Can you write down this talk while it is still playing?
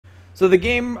So the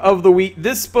game of the week,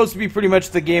 this is supposed to be pretty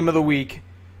much the game of the week,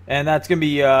 and that's going to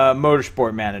be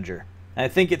Motorsport Manager. And I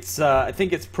think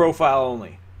it's profile only.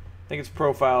 I think it's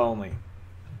profile only.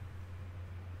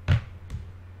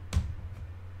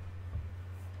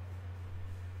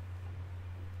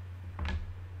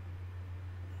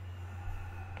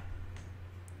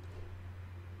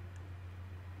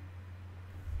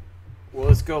 Will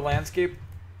this go landscape?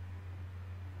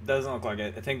 Doesn't look like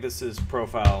it. I think this is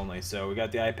profile only. So we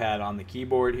got the iPad on the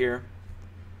keyboard here.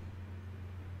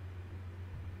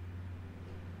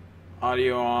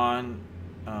 Audio on.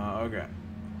 Okay.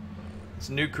 It's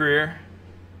a new career.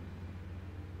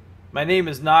 My name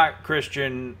is not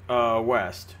Christian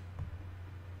West.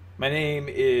 My name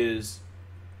is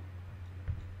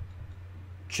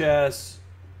Chess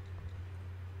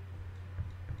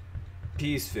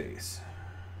Peaceface.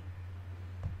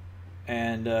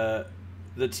 And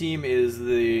the team is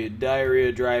the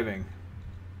Diarrhea Driving.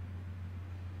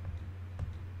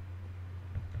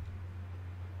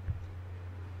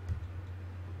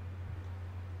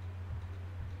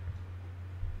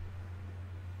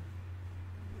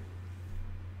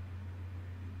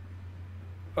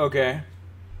 Okay.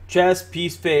 Chess,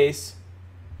 Peaceface.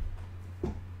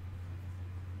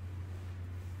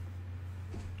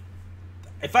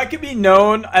 If I could be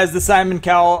known as the Simon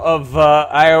Cowell of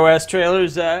iOS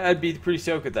trailers, I'd be pretty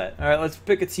stoked with that. All right, let's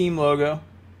pick a team logo.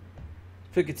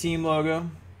 Pick a team logo.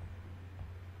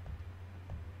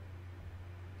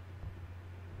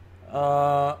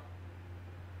 I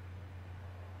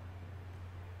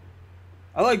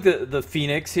like the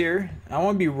Phoenix here. I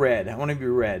want to be red. I want to be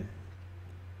red.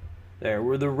 There,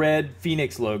 we're the red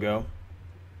Phoenix logo.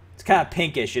 It's kind of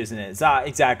pinkish, isn't it? It's not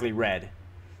exactly red.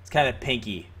 It's kind of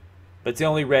pinky. But it's the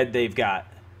only red they've got.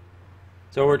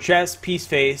 So we're Chess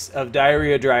Peaceface of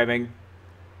Diarrhea Driving.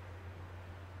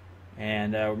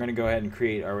 And we're going to go ahead and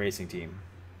create our racing team.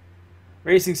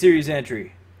 Racing Series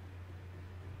entry.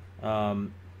 We're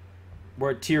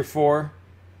at Tier 4.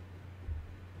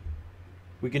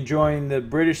 We can join the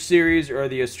British Series or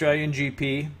the Australian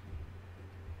GP.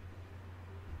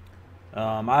 So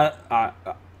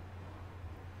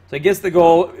I guess the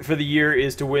goal for the year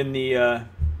is to win the...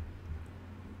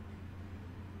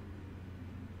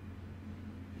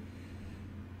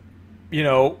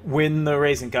 win the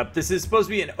Racing Cup. This is supposed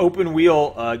to be an open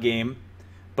wheel game,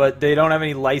 but they don't have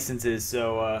any licenses,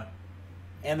 so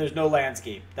and there's no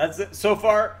landscape. That's it. So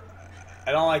far,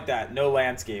 I don't like that. No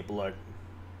landscape look.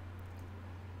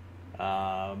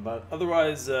 But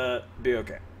otherwise, be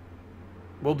okay.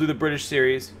 We'll do the British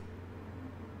Series.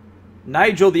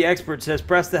 Nigel, the expert, says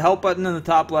press the help button in the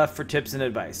top left for tips and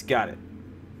advice. Got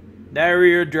it.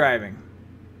 Diarrhea Driving.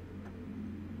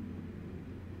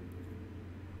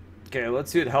 Okay,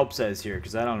 let's see what help says here,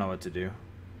 because I don't know what to do.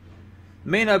 The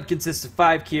main hub consists of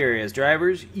 5 key areas.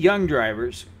 Drivers, young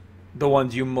drivers, the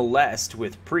ones you molest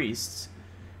with priests,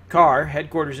 car,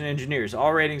 headquarters, and engineers.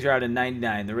 All ratings are out of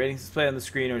 99. The ratings displayed on the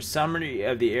screen are a summary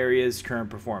of the area's current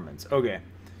performance. Okay.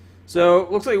 So,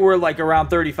 looks like we're like around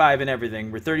 35 in everything.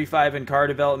 We're 35 in car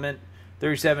development,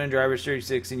 37 in drivers,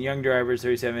 36 in young drivers,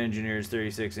 37 in engineers,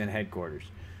 36 in headquarters.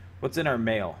 What's in our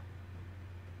mail?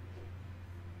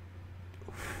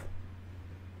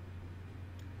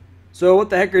 So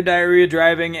what the heck are Diarrhea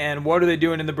Driving, and what are they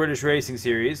doing in the British Racing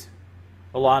Series?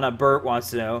 Alana Burt wants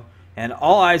to know. And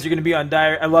all eyes are going to be on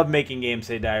Diarrhea. I love making games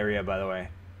say diarrhea, by the way.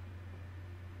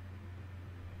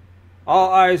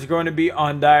 All eyes are going to be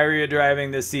on Diarrhea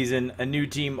Driving this season. A new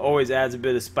team always adds a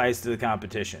bit of spice to the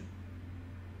competition.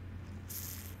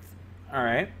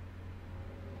 Alright.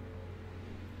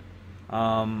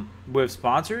 We have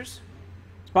sponsors.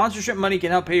 Sponsorship money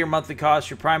can help pay your monthly costs.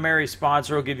 Your primary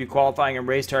sponsor will give you qualifying and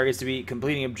race targets to beat.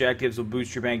 Completing objectives will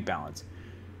boost your bank balance.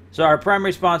 So our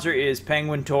primary sponsor is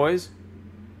Penguin Toys.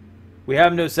 We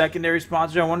have no secondary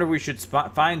sponsors. I wonder if we should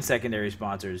find secondary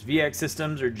sponsors. VX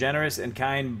Systems or Generous and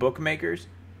Kind Bookmakers.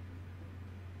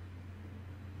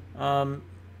 Let's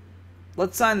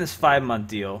sign this 5-month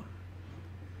deal.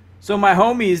 So my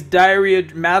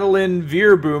homies, Madeline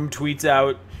Veerboom tweets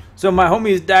out, so my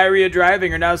homies Diarrhea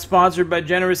Driving are now sponsored by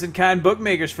Generous and Kind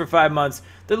Bookmakers for 5 months.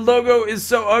 The logo is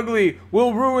so ugly,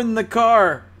 we'll ruin the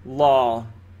car. Lol.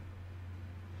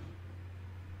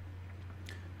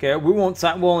 Okay, we won't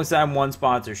sign. We'll only sign one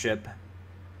sponsorship.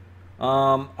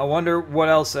 I wonder what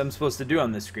else I'm supposed to do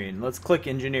on this screen. Let's click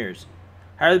Engineers.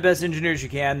 Hire the best engineers you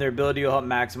can. Their ability will help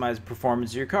maximize the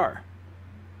performance of your car.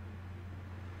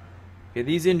 Okay,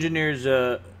 these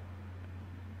engineers,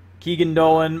 Keegan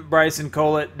Dolan, Bryson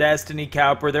Collett, Destiny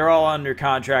Cowper, they're all under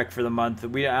contract for the month. I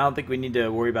don't think we need to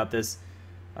worry about this.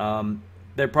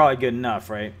 They're probably good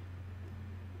enough, right?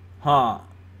 Huh.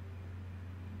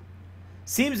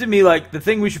 Seems to me like the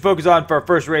thing we should focus on for our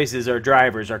first race is our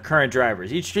drivers, our current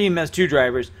drivers. Each team has 2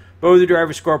 drivers. Both the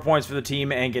drivers score points for the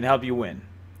team and can help you win.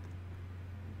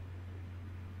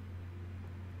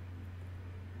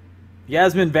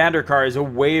 Yasmin Vanderkar is a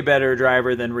way better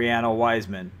driver than Rihanna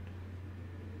Wiseman.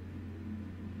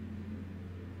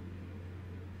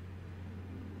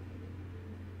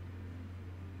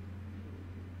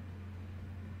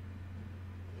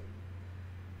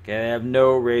 Okay, they have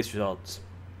no race results.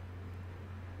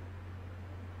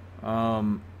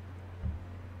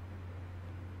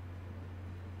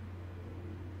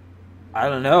 I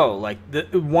don't know. Like,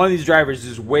 one of these drivers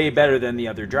is way better than the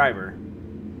other driver.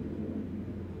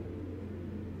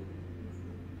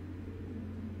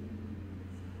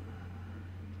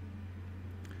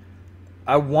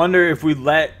 I wonder if we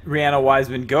let Rihanna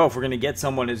Wiseman go, if we're going to get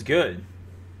someone as good.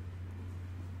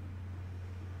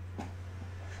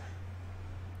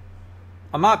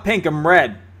 I'm not pink, I'm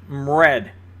red. I'm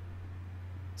red.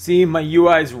 See, my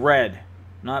UI's red,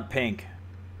 not pink.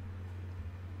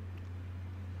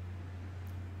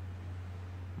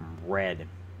 I'm red.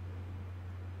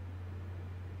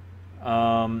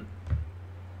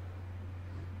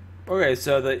 Okay,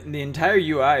 so the entire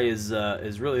UI is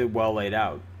really well laid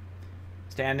out.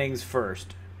 Standings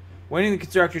first. Winning the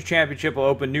Constructors' Championship will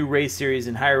open new race series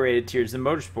in higher rated tiers in the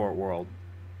Motorsport world.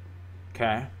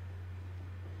 Okay.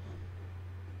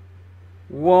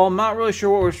 Well, I'm not really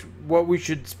sure what we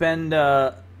should spend.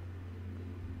 What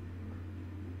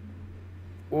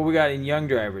we got in young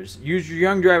drivers. Use your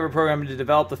young driver program to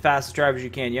develop the fastest drivers you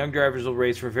can. Young drivers will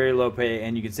race for very low pay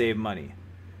and you can save money.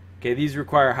 Okay, these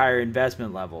require higher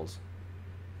investment levels.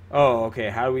 Oh, okay.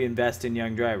 How do we invest in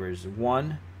young drivers?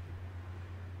 1.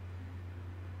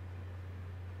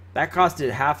 That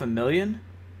costed $500,000?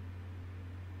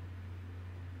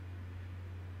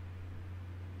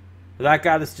 That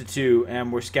got us to 2,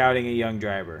 and we're scouting a young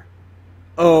driver.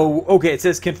 Oh, okay, it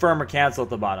says confirm or cancel at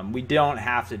the bottom. We don't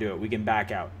have to do it. We can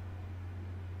back out.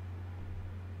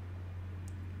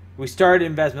 We started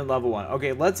investment level 1.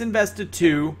 Okay, let's invest to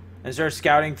 2 and start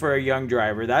scouting for a young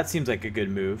driver. That seems like a good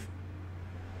move.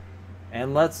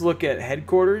 And let's look at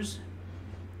headquarters.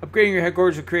 Upgrading your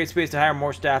headquarters will create space to hire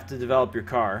more staff to develop your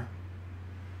car.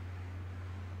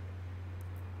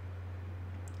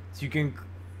 So you can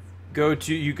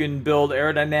you can build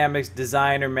aerodynamics,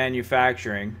 design, or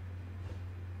manufacturing.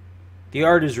 The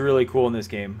art is really cool in this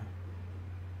game.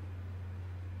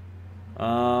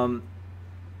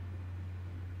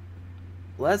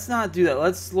 Let's not do that.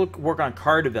 Let's work on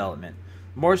car development.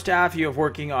 The more staff you have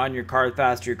working on your car, the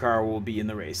faster your car will be in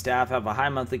the race. Staff have a high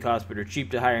monthly cost but are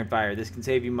cheap to hire and fire. This can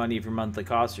save you money if your monthly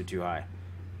costs are too high.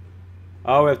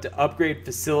 Oh, we have to upgrade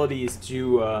facilities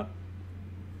to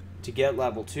get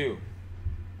level 2.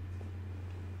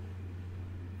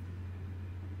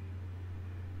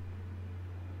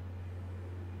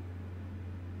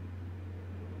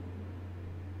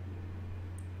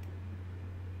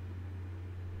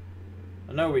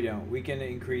 No, we don't. We can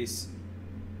increase.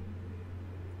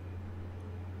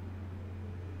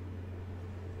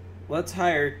 Let's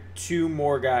hire 2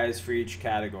 more guys for each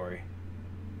category.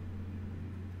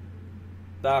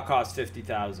 That'll cost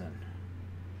 $50,000.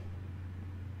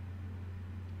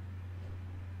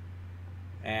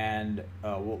 And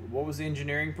what was the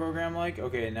engineering program like?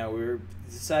 Okay, now we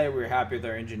decided we were happy with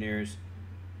our engineers.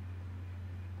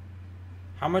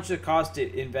 How much does it cost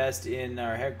to invest in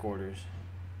our headquarters?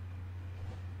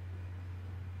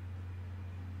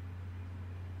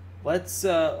 Let's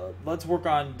work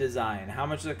on design. How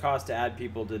much does it cost to add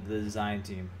people to the design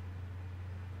team?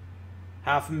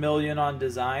 $500,000 on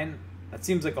design? That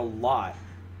seems like a lot.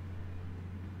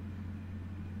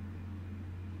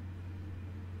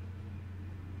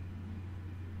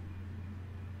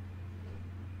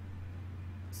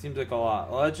 Seems like a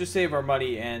lot. Well, let's just save our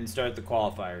money and start the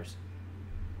qualifiers.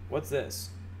 What's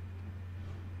this?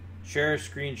 Share a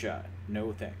screenshot.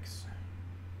 No thanks.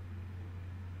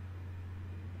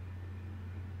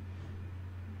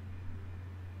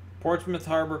 Portsmouth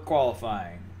Harbor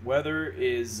qualifying. Weather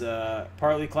is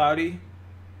partly cloudy.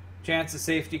 Chance of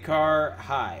safety car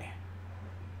high.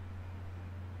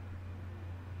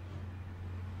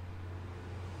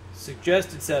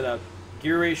 Suggested setup.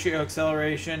 Gear ratio,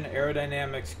 acceleration,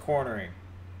 aerodynamics, cornering.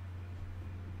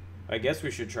 I guess we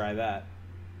should try that.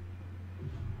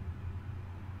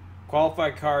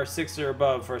 Qualified car 6 or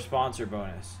above for a sponsor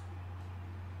bonus.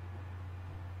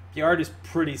 The art is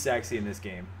pretty sexy in this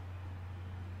game.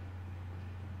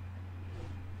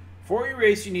 Before you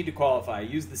race, you need to qualify.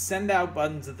 Use the send out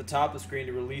buttons at the top of the screen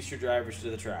to release your drivers to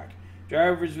the track.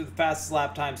 Drivers with the fastest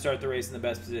lap time start the race in the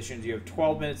best positions. You have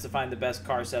 12 minutes to find the best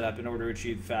car setup in order to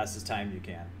achieve the fastest time you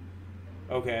can.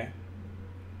 Okay.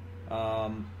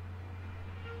 How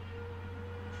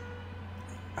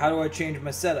do I change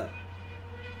my setup?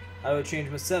 How do I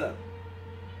change my setup?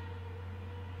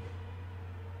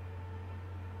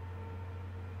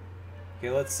 Okay,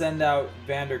 let's send out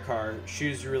Vanderkar.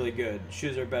 Shoes really good.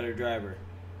 Shoes are a better driver.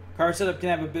 Car setup can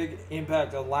have a big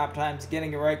impact on lap times.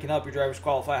 Getting it right can help your drivers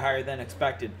qualify higher than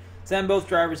expected. Send both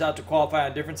drivers out to qualify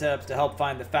on different setups to help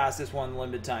find the fastest one in the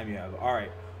limited time you have.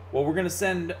 Alright. Well, we're going to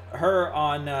send her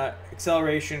on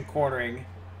acceleration cornering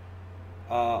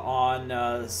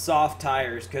on soft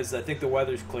tires because I think the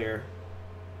weather's clear.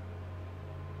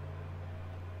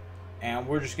 And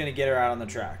we're just going to get her out on the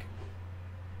track.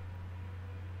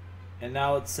 And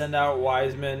now let's send out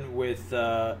Wiseman with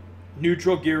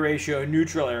neutral gear ratio,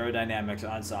 neutral aerodynamics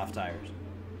on soft tires.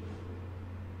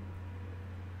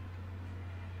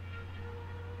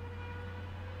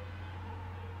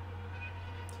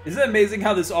 Isn't it amazing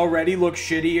how this already looks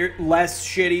shittier, less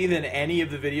shitty than any of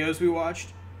the videos we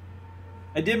watched?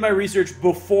 I did my research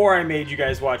before I made you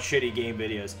guys watch shitty game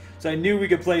videos, so I knew we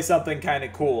could play something kind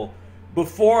of cool.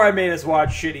 Before I made us watch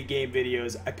shitty game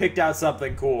videos, I picked out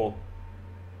something cool.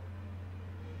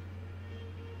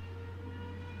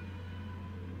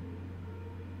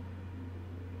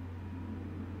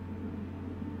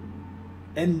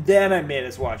 And then I made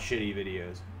us watch shitty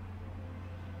videos.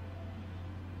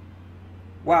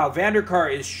 Wow,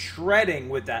 Vanderkar is shredding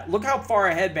with that. Look how far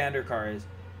ahead Vanderkar is.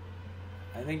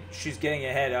 I think she's getting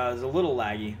ahead. It's a little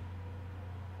laggy.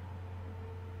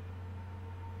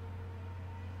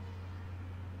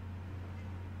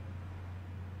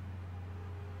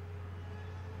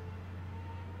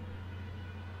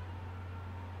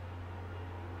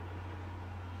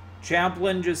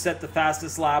 Champlin just set the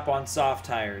fastest lap on soft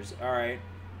tires. Alright.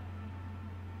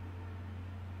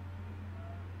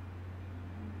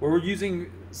 We're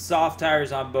using soft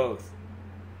tires on both.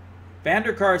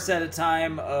 Vanderkar set a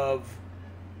time of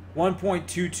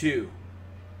 1.22.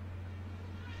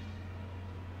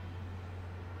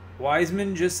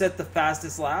 Wiseman just set the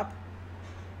fastest lap.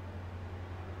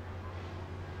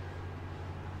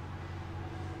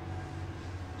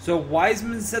 So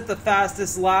Wiseman set the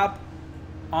fastest lap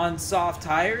on soft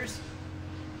tires?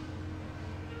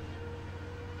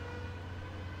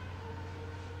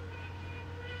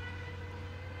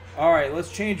 Alright,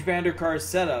 let's change Vanderkar's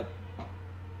setup.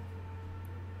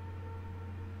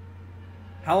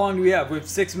 How long do we have? We have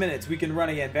 6 minutes. We can run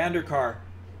again. Vanderkar,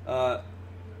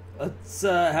 let's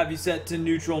have you set to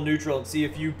neutral and see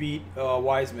if you beat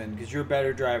Wiseman, because you're a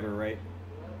better driver, right?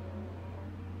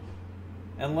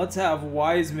 And let's have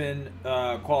Wiseman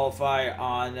qualify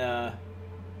on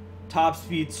top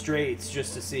speed straights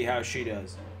just to see how she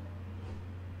does.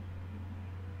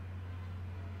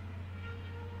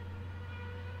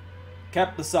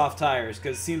 Kept the soft tires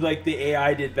because it seems like the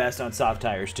AI did best on soft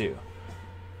tires too.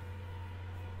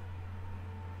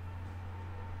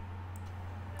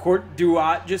 Court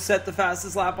Duat just set the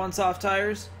fastest lap on soft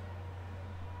tires.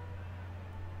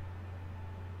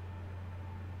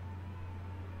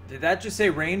 Did that just say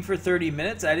rain for 30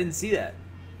 minutes? I didn't see that.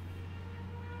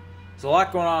 There's a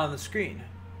lot going on the screen.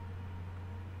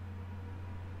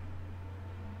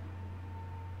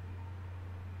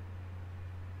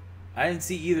 I didn't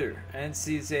see either. I didn't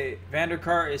see it say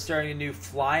Vanderkar is starting a new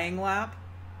flying lap.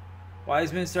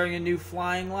 Wiseman is starting a new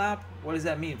flying lap. What does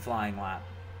that mean, flying lap?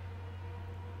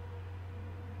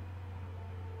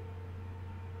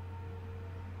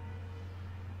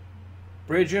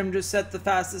 Bridgeham just set the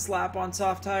fastest lap on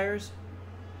soft tires.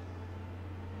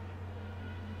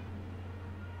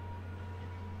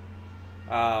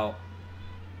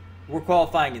 We're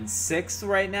qualifying in 6th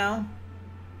right now.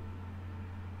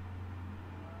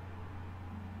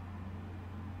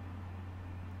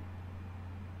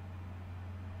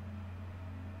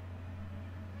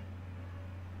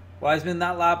 Wiseman,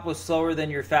 that lap was slower than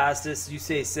your fastest. You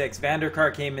say 6th.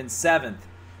 Vanderkar came in 7th,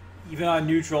 even on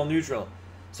neutral.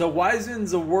 So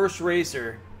Wiseman's the worst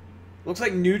racer. Looks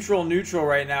like neutral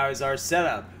right now is our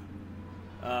setup.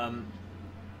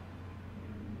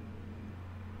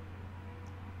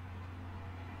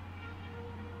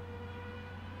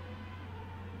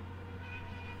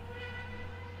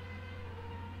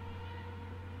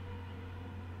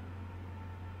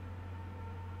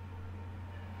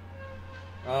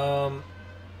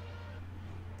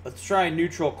 Let's try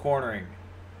neutral cornering.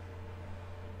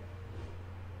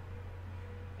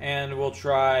 And we'll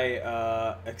try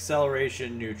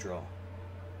acceleration neutral.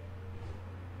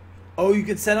 Oh, you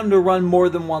can set them to run more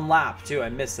than one lap too. I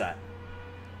missed that.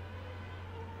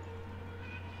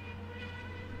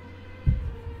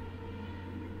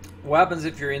 What happens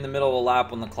if you're in the middle of a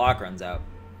lap when the clock runs out?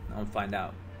 I'll find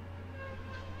out.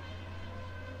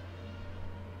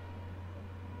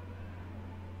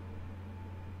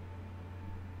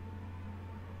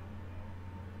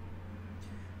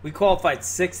 We qualified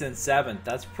 6th and 7th.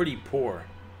 That's pretty poor.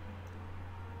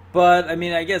 But, I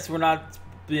mean, I guess we're not,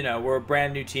 you know, we're a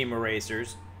brand new team of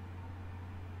racers.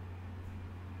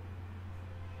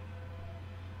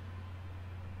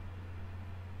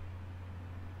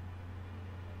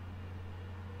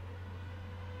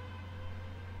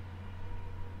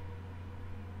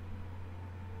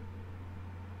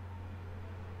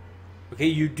 Okay,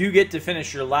 you do get to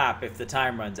finish your lap if the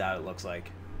time runs out, it looks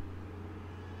like.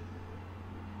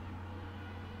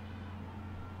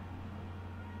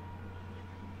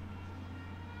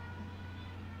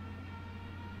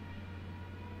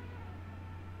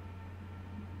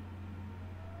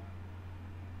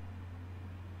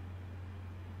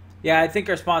 Yeah, I think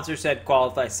our sponsor said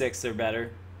qualify 6th or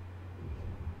better.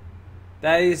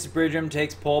 Thaddeus Bridgham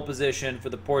takes pole position for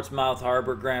the Portsmouth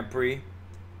Harbor Grand Prix.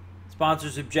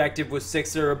 Sponsor's objective was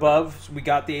 6th or above, so we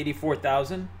got the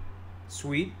 84,000.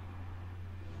 Sweet.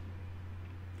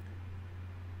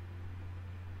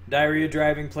 Diarrhea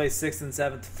driving placed 6th and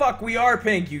 7th. Fuck, we are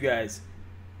pink, you guys.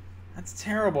 That's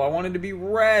terrible. I wanted to be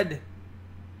red.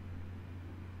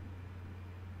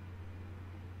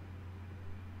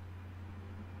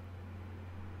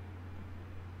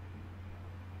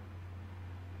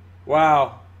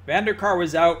 Wow. Vanderkar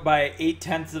was out by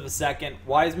 0.8 of a second.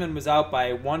 Wiseman was out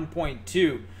by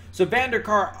 1.2. So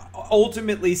Vanderkar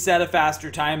ultimately set a faster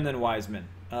time than Wiseman.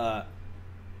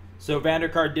 So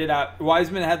Vanderkar did out.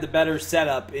 Wiseman had the better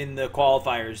setup in the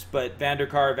qualifiers, but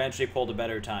Vanderkar eventually pulled a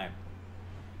better time.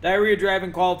 Diarrhea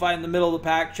driving qualified in the middle of the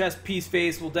pack. Chest Piece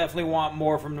Face will definitely want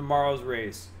more from tomorrow's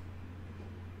race.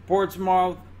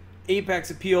 Portsmouth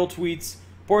Apex Appeal tweets,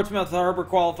 Portsmouth Harbor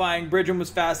qualifying. Bridgham was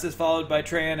fastest, followed by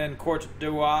Trajan and Courte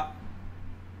d'Ivoire.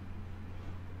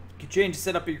 You can change the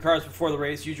setup of your cars before the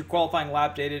race. Use your qualifying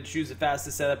lap data to choose the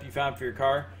fastest setup you found for your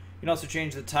car. You can also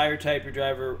change the tire type your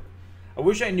driver. I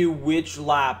wish I knew which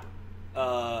lap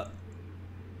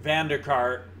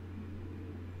Vanderkar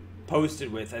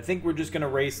posted with. I think we're just going to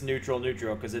race neutral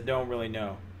because I don't really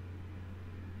know.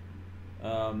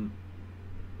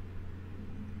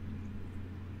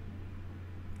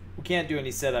 We can't do any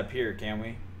setup here, can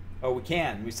we? Oh, we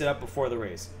can. We set up before the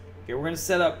race. Okay, we're going to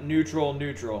set up neutral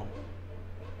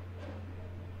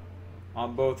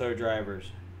on both our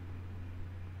drivers.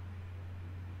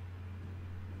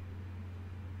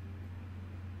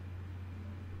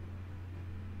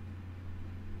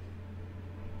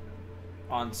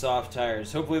 On soft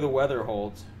tires. Hopefully the weather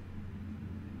holds.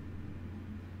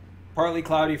 Partly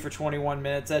cloudy for 21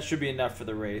 minutes. That should be enough for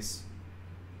the race.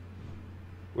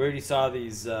 We already saw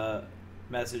these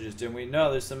messages, didn't we?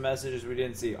 No, there's some messages we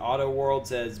didn't see. Auto World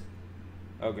says,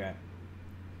 okay.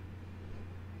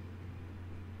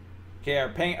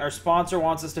 Okay, our sponsor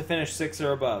wants us to finish 6th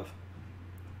or above.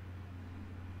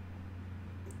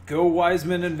 Go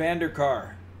Wiseman and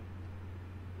Vanderkar.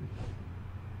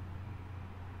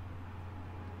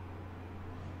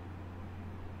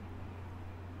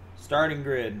 Starting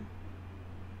grid.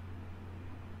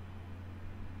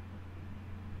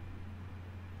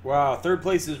 Wow, 3rd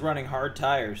place is running hard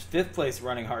tires. 5th place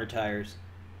running hard tires.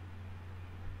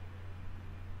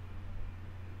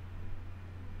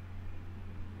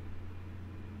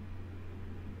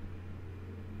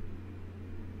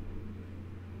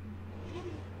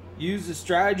 Use the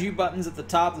strategy buttons at the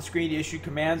top of the screen to issue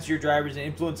commands to your drivers and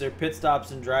influence their pit stops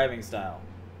and driving style.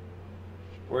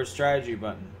 Where's strategy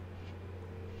button?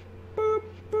 Boop,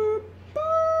 boop,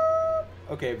 boop.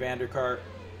 Okay, Vanderkar,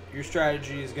 your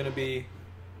strategy is going to be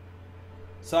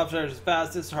soft tires is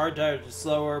fastest, hard tires is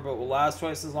slower, but will last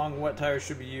twice as long. Wet tires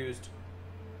should be used.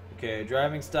 Okay,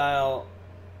 driving style.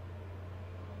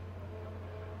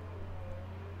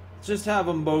 Let's just have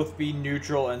them both be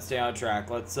neutral and stay on track.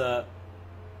 Let's, there's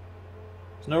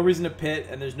no reason to pit,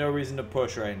 and there's no reason to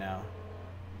push right now.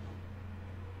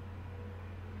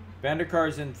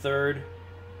 Vanderkar's in 3rd.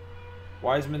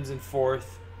 Wiseman's in 4th.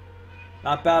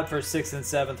 Not bad for 6th and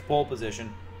 7th pole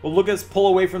position. Well, look at us pull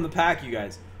away from the pack, you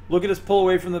guys. Look at us pull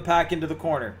away from the pack into the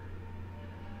corner.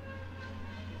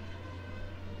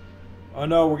 Oh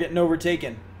no, we're getting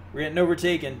overtaken. We're getting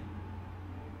overtaken.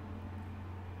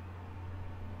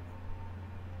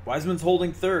 Wiseman's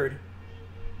holding 3rd.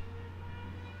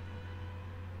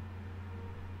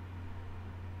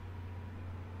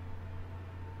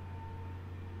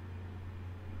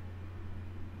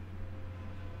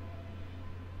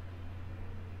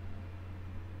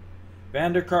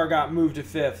 Vanderkar got moved to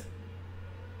 5th.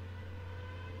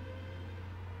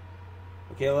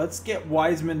 Okay, let's get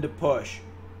Wiseman to push.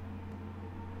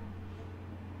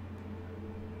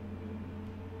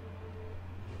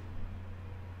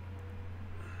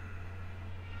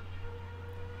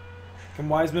 Can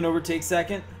Wiseman overtake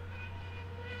 2nd?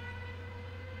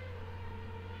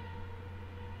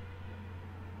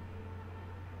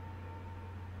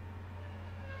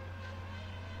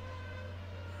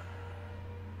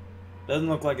 Doesn't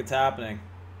look like it's happening.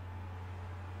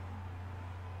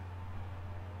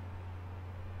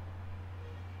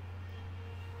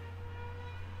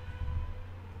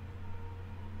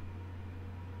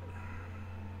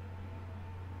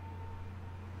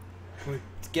 Can we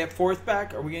get fourth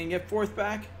back? Are we going to get fourth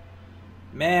back?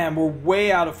 Man, we're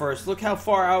way out of first. Look how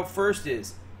far out first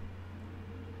is.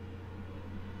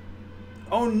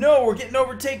 Oh no, we're getting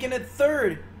overtaken at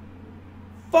third.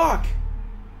 Fuck.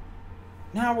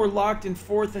 Now we're locked in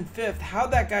fourth and fifth.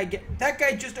 How'd that guy get... That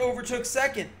guy just overtook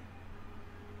second.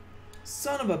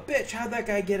 Son of a bitch. How'd that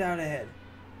guy get out ahead?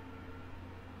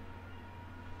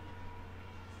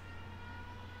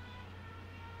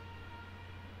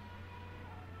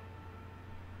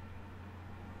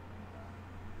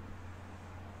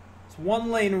 It's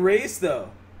one lane race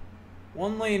though.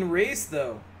 One lane race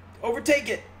though. Overtake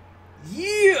it.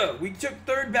 Yeah! We took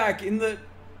third back in the...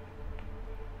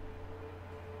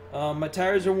 my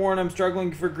tires are worn. I'm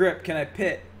struggling for grip. Can I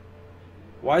pit?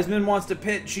 Wiseman wants to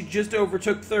pit. She just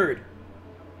overtook third.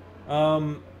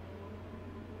 Well,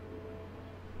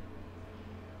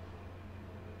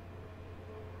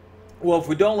 if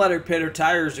we don't let her pit, her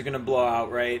tires are going to blow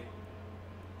out, right?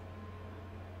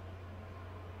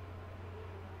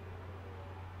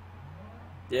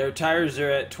 Yeah, her tires are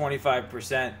at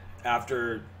 25%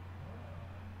 after...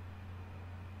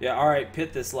 Yeah, alright,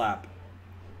 pit this lap.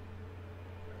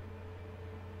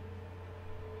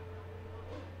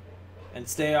 And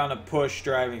stay on a push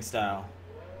driving style.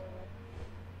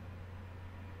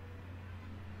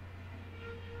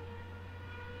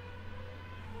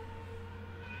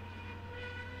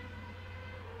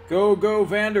 Go, go,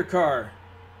 Vanderkar.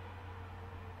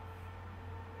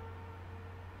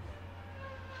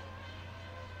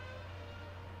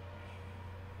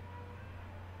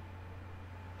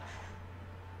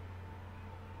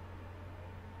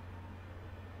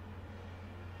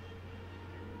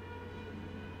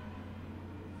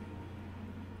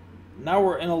 Now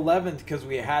we're in 11th because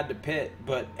we had to pit,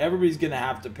 but everybody's going to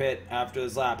have to pit after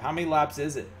this lap. How many laps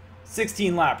is it?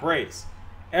 16 lap race.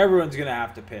 Everyone's going to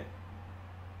have to pit.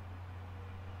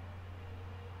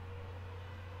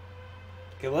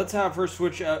 Okay, let's have her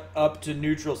switch up to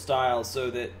neutral style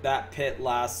so that that pit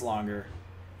lasts longer.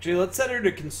 Actually, let's set her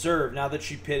to conserve now that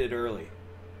she pitted early.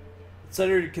 Let's set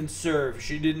her to conserve.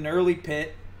 She did an early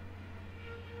pit.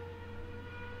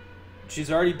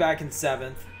 She's already back in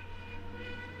 7th.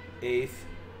 8th.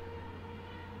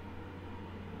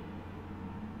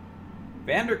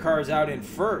 Vanderkar's out in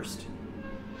 1st.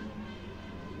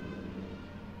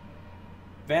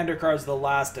 Vanderkar's the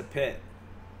last to pit.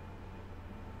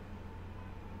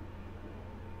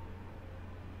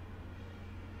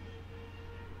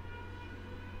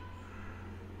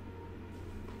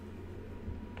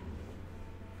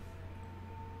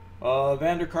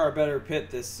 Vanderkar better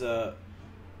pit this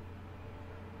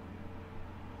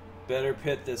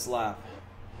lap.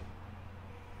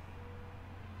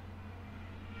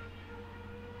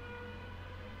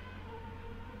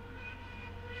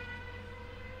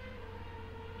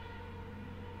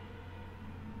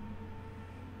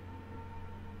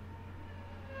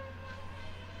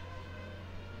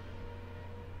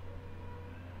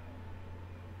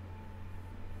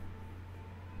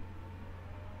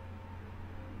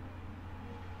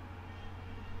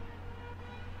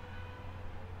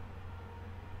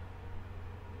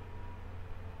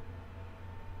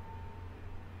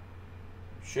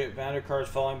 Shit, Vanderkar's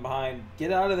falling behind.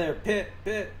 Get out of there. Pit,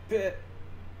 pit, pit.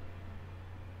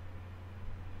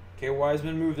 Okay,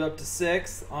 Wiseman moved up to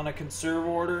 6th on a conserve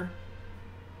order.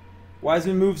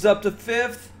 Wiseman moves up to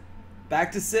 5th.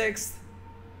 Back to 6th.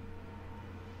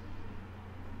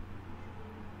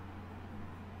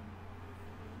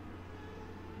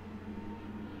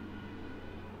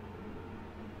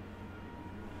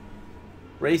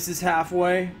 Race is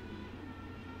halfway.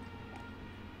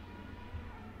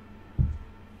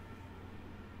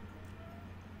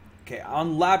 Okay,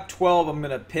 on lap 12, I'm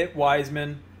going to pit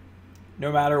Wiseman no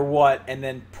matter what and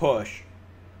then push.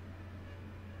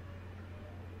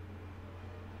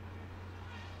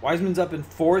 Wiseman's up in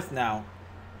 4th now,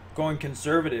 going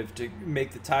conservative to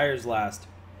make the tires last.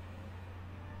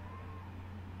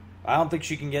 I don't think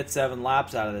she can get 7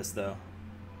 laps out of this, though.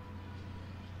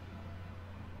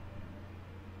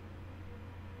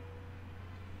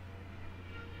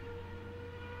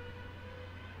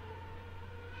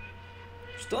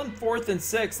 Still in 4th and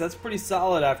 6th. That's pretty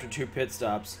solid after 2 pit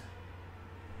stops.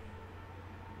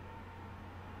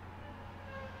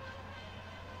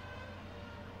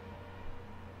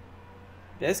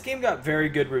 This game got very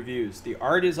good reviews. The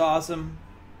art is awesome.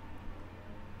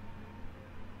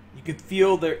 You can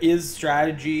feel there is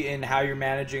strategy in how you're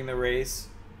managing the race.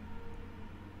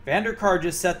 Vanderkar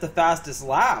just set the fastest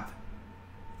lap.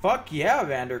 Fuck yeah,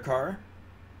 Vanderkar.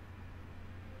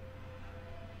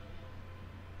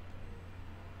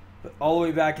 But all the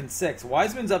way back in 6th.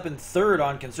 Wiseman's up in 3rd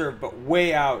on conserve, but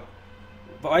way out.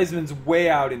 Wiseman's way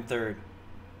out in 3rd.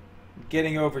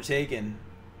 Getting overtaken.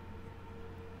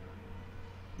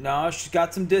 No, she's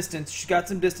got some distance. She's got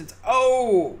some distance.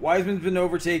 Oh! Wiseman's been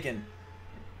overtaken.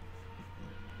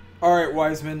 Alright,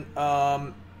 Wiseman.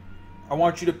 I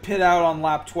want you to pit out on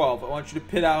lap 12. I want you to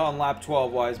pit out on lap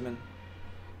 12, Wiseman.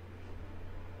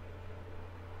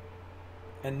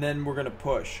 And then we're going to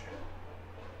push.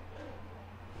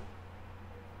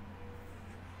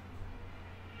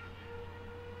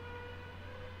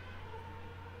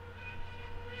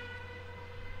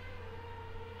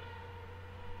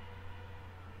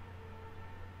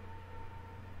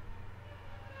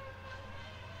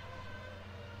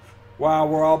 Wow,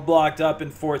 we're all blocked up in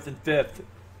 4th and 5th.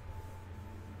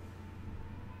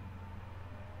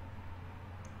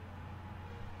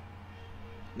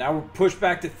 Now we're pushed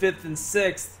back to 5th and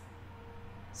 6th.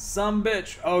 Some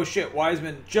bitch. Oh shit,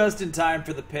 Wiseman just in time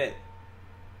for the pit.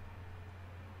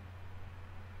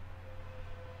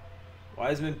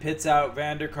 Wiseman pits out.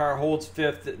 Vanderkar holds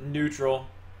 5th at neutral.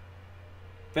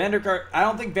 Vanderkar, I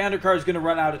don't think Vanderkar is going to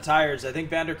run out of tires. I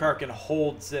think Vanderkar can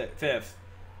hold 5th.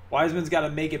 Wiseman's got to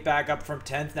make it back up from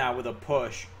 10th now with a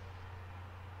push.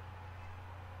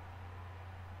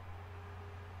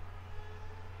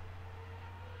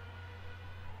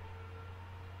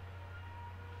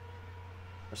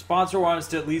 Our sponsor wants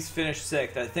us to at least finish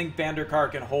 6th. I think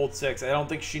Vanderkar can hold 6th. I don't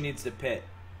think she needs to pit.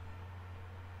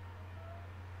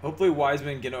 Hopefully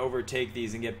Wiseman can overtake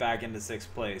these and get back into 6th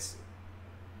place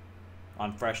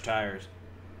on fresh tires.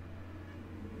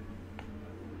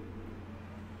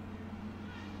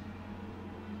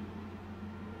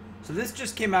 So this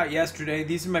just came out yesterday.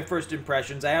 These are my first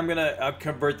impressions. I am going to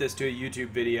convert this to a YouTube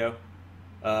video.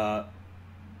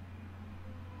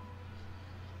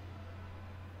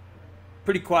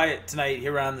 Pretty quiet tonight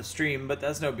here on the stream, but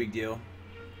that's no big deal.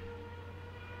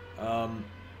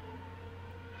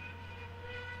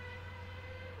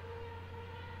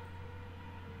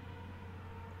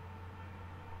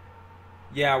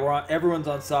 Yeah, everyone's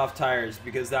on soft tires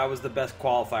because that was the best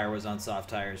qualifier, was on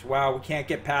soft tires. Wow, we can't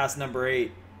get past number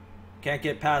 8. Can't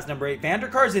get past number 8.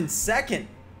 Vanderkar's in 2nd.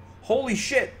 Holy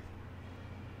shit.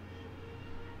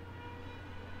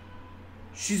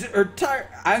 She's her tire.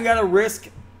 I gotta risk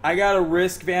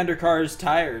Vanderkar's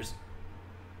tires.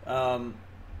 No,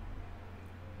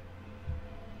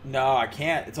 I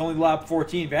can't. It's only lap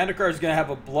 14. Vanderkar's gonna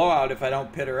have a blowout if I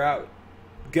don't pit her out.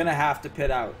 I'm gonna have to pit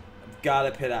out. I've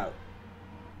gotta pit out.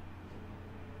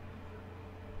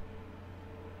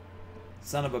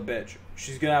 Son of a bitch.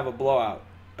 She's gonna have a blowout.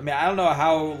 I mean, I don't know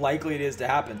how likely it is to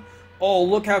happen. Oh,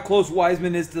 look how close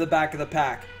Wiseman is to the back of the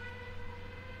pack.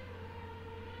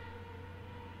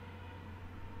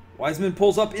 Wiseman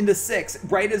pulls up into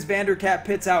 6th. Right as Vanderkat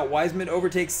pits out. Wiseman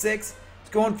overtakes 6th. It's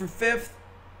going for 5th.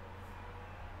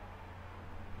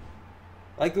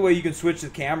 I like the way you can switch the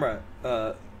camera.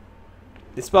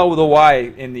 It's spelled with a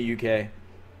Y in the UK.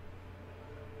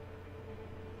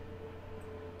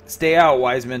 Stay out,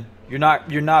 Wiseman. You're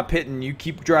not pitting. You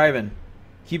keep driving.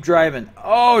 Keep driving.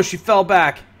 Oh, she fell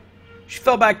back. She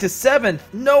fell back to 7th.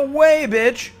 No way,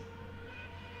 bitch.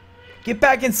 Get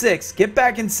back in 6th. Get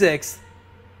back in 6th.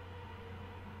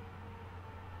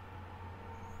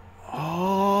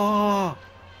 Oh.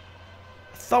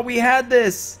 I thought we had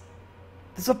this.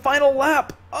 This is a final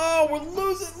lap. Oh, we're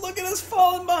losing. Look at us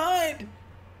falling behind.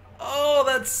 Oh,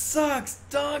 that sucks.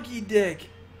 Donkey dick.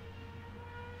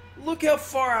 Look how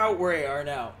far out we are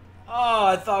now. Oh,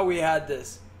 I thought we had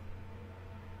this.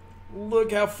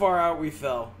 Look how far out we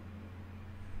fell.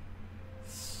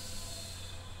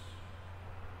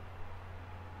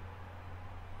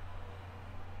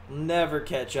 Never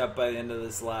catch up by the end of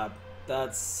this lap.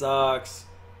 That sucks.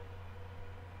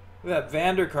 Look at that,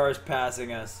 Vanderkar's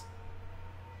passing us.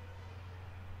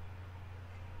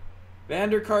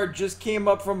 Vanderkar just came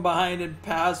up from behind and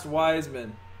passed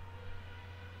Wiseman.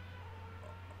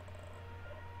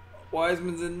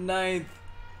 Wiseman's in 9th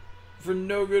for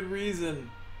no good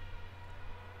reason.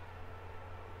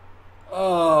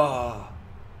 Oh.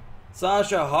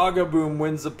 Sasha Hagaboom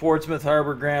wins the Portsmouth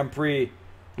Harbor Grand Prix.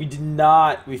 We did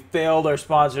not. We failed our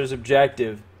sponsor's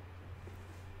objective.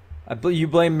 You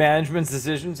blame management's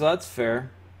decision, so that's fair.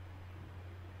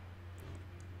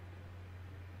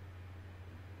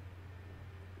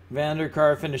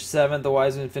 Vanderkar finished 7th. The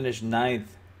Wiseman finished 9th.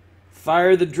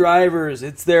 Fire the drivers.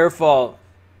 It's their fault.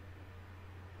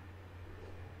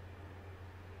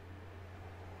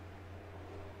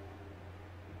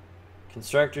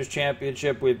 Constructors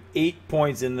Championship with 8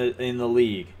 points in the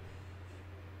league.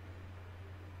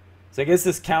 So I guess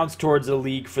this counts towards the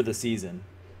league for the season.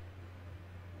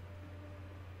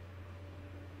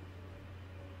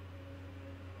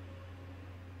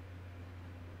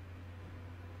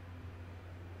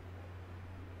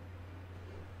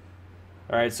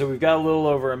 All right, so we've got a little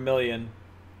over 1 million.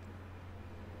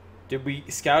 Did we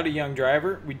scout a young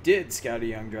driver? We did scout a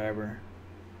young driver.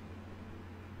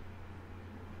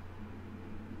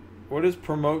 What does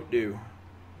promote do?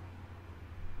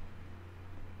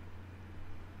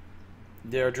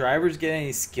 Did our drivers get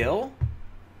any skill?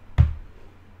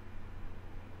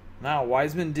 No,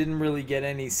 Wiseman didn't really get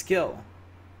any skill.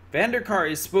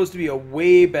 Vanderkar is supposed to be a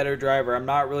way better driver. I'm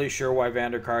not really sure why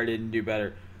Vanderkar didn't do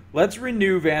better. Let's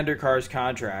renew Vanderkar's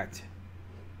contract.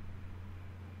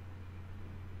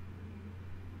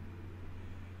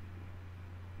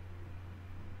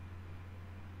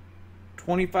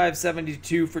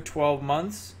 $25.72 for 12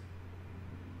 months.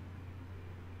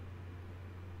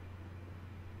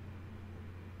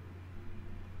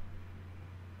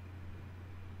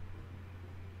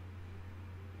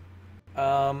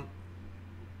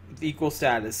 Equal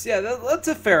status. Yeah, that's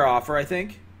a fair offer, I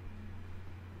think.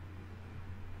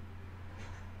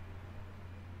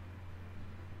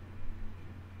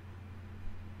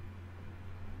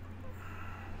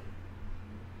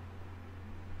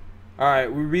 All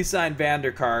right, we re-signed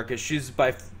Vanderkar because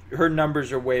her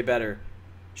numbers are way better.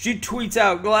 She tweets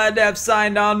out, "Glad to have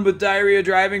signed on with Diarrhea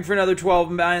Driving for another 12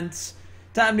 months.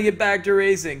 Time to get back to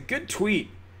racing." Good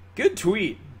tweet. Good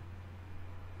tweet.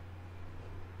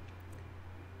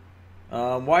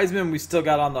 Wiseman, we still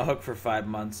got on the hook for 5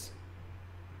 months.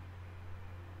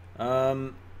 I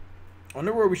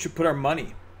wonder where we should put our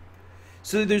money.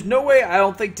 So there's no way, I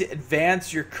don't think, to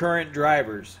advance your current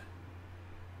drivers.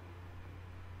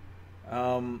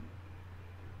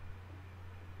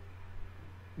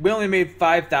 We only made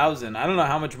 5,000. I don't know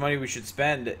how much money we should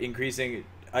spend increasing.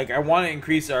 Like, I want to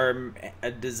increase our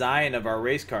design of our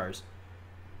race cars.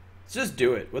 Let's just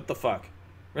do it. What the fuck?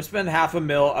 We're gonna spend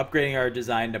 $500,000 upgrading our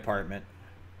design department.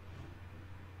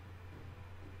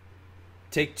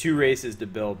 Take 2 races to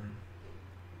build.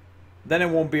 Then it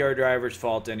won't be our driver's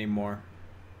fault anymore.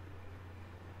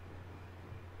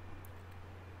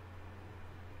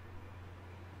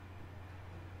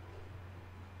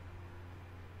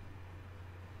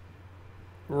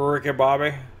 Ricky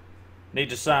Bobby. Need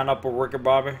to sign up with Ricky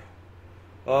Bobby.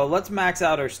 Let's max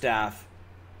out our staff.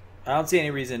 I don't see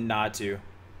any reason not to.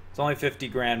 It's only 50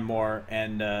 grand more,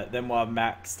 and then we'll have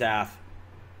max staff.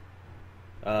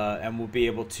 And we'll be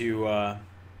able to,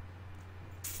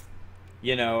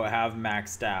 you know, have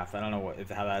max staff. I don't know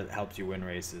how that helps you win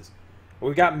races. But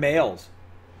we got males.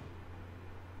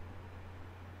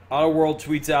 Auto World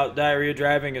tweets out, "Diarrhea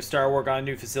Driving is start work on a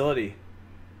new facility."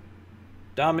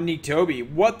 Dominique Toby,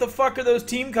 what the fuck are those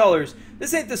team colors?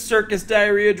 This ain't the circus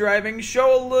Diarrhea Driving.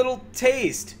 Show a little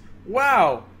taste.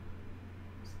 Wow.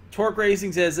 Torque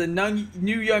Racing says, a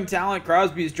new young talent,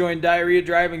 Crosby, has joined Diarrhea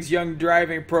Driving's young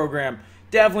driving program.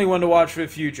 Definitely one to watch for the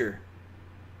future.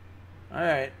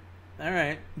 Alright.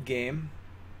 Alright. Game.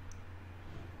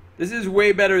 This is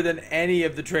way better than any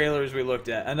of the trailers we looked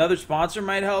at. Another sponsor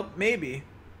might help? Maybe.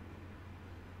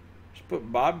 Just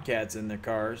put Bobcats in their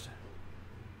cars.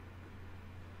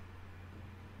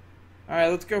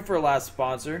 Alright, let's go for a last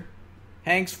sponsor.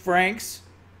 Hank's Franks.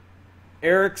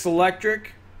 Eric's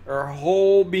Electric. Or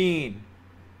Whole Bean.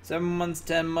 7 months,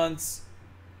 10 months.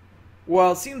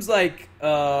 Well, it seems like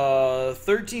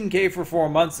 $13K for 4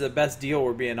 months is the best deal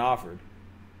we're being offered.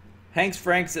 Hank's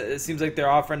Franks, it seems like they're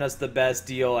offering us the best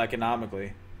deal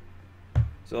economically.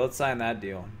 So let's sign that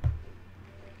deal.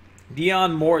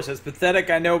 Dion Moore says, pathetic,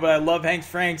 I know, but I love Hank's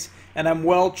Franks, and I'm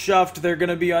well chuffed they're going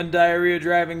to be on Diarrhea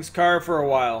Driving's car for a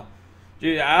while.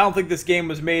 Dude, I don't think this game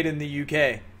was made in the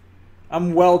UK.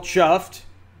 I'm well chuffed.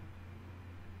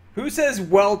 Who says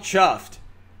well chuffed?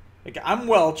 Like, I'm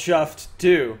well chuffed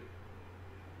too.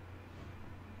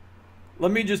 Let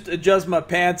me just adjust my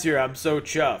pants here. I'm so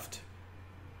chuffed.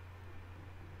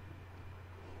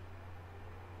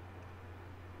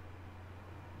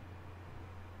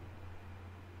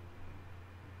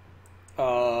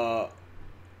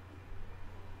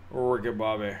 Ricky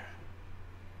Bobby.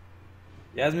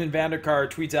 Yasmin Vanderkar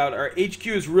tweets out, our HQ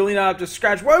is really not up to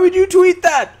scratch. Why would you tweet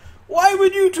that? Why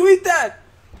would you tweet that?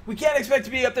 We can't expect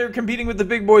to be up there competing with the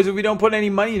big boys if we don't put any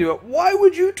money into it. Why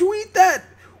would you tweet that?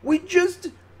 We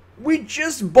just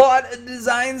bought a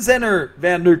design center,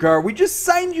 Vanderkar. We just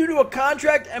signed you to a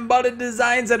contract and bought a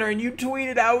design center, and you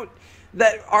tweeted out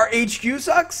that our HQ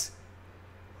sucks?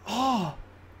 Oh.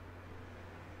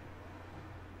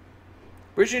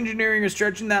 British Engineering are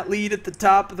stretching that lead at the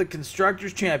top of the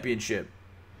Constructors' Championship.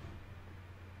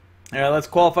 All right, let's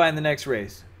qualify in the next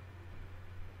race.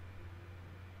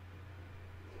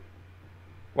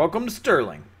 Welcome to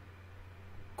Stirling.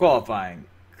 Qualifying.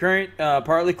 Current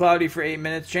partly cloudy for 8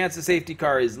 minutes. Chance of safety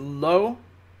car is low.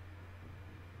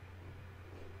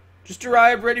 Just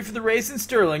arrived ready for the race in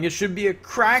Stirling. It should be a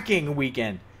cracking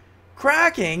weekend.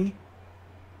 Cracking?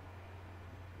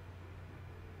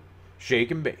 Shake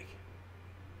and bake.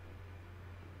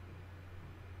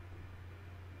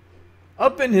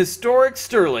 Up in historic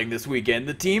Stirling this weekend,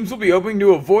 the teams will be hoping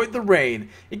to avoid the rain.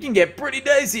 It can get pretty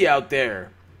dicey out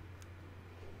there.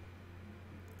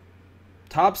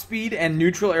 Top speed and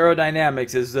neutral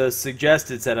aerodynamics is the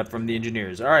suggested setup from the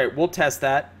engineers. All right, we'll test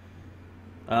that.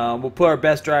 We'll put our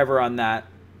best driver on that.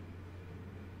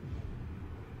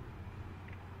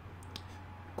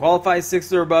 Qualify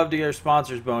 6th or above to get our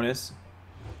sponsors bonus.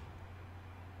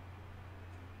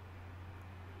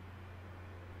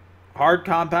 Hard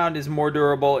compound is more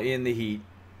durable in the heat.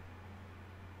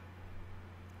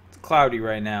 It's cloudy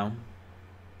right now.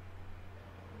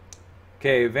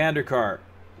 Okay, Vanderkar.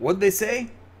 What'd they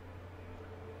say?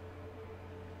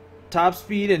 Top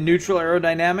speed and neutral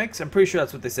aerodynamics. I'm pretty sure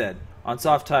that's what they said. On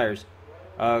soft tires.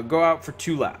 Go out for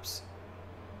 2 laps.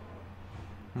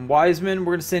 Wiseman,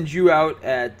 we're going to send you out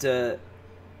at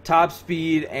top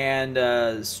speed and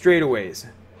straightaways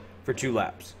for 2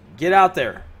 laps. Get out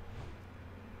there.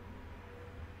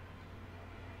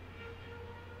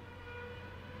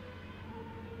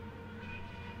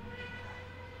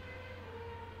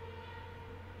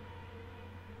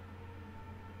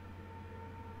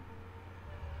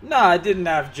 Nah, it didn't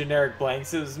have generic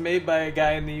blanks. It was made by a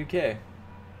guy in the UK.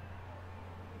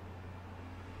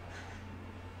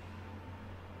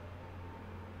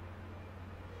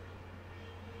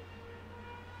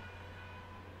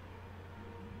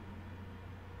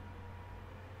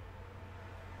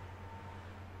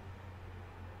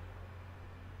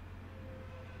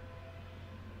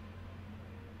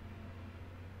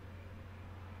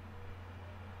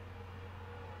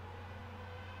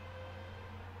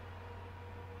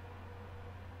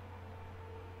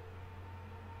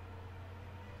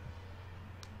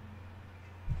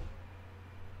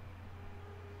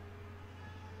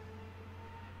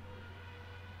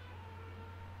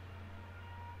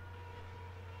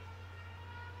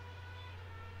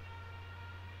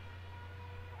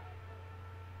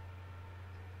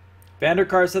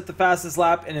 Vanderkar set the fastest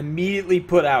lap and immediately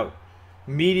put out.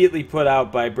 Immediately put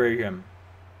out by Brigham.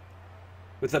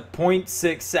 With a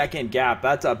 0.6 second gap.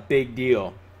 That's a big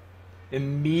deal.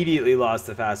 Immediately lost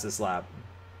the fastest lap.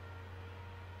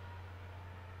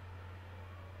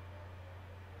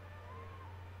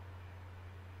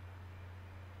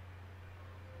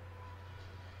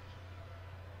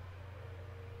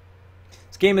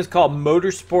 Game is called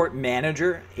Motorsport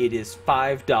Manager. It is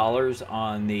 $5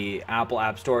 on the Apple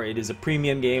App Store. It is a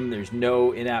premium game. There's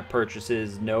no in-app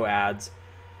purchases, no ads.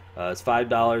 It's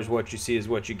 $5. What you see is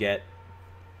what you get.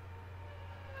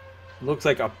 Looks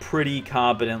like a pretty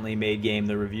competently made game.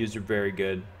 The reviews are very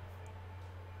good.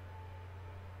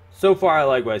 So far, I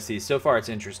like what I see. So far, it's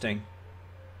interesting.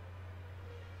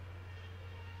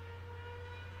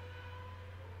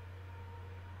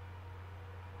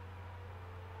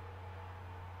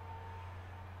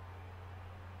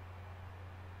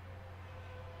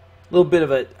 A little bit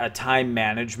of a time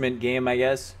management game, I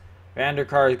guess.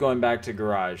 Vanderkar is going back to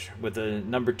garage with a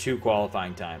number 2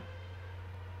 qualifying time.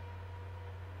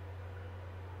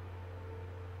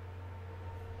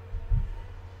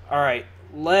 All right,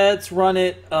 let's run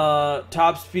it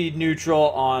top speed neutral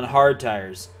on hard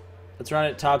tires. Let's run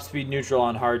it top speed neutral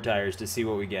on hard tires to see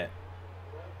what we get.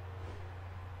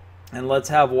 And let's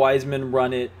have Wiseman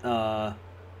run it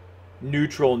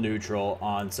neutral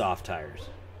on soft tires.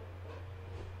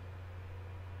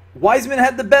 Wiseman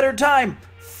had the better time.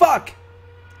 Fuck.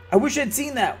 I wish I'd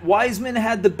seen that. Wiseman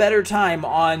had the better time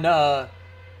on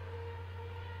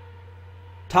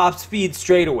top speed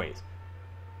straightaways.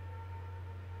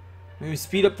 Maybe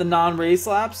speed up the non-race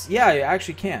laps? Yeah, you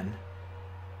actually can.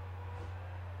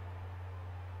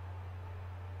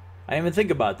 I didn't even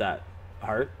think about that,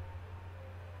 Hart.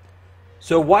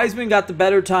 So Wiseman got the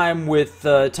better time with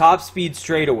top speed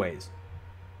straightaways.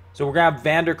 So we're going to have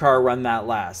Vanderkar run that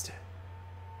last.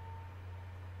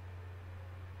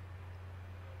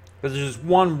 Because there's just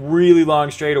one really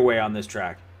long straightaway on this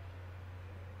track.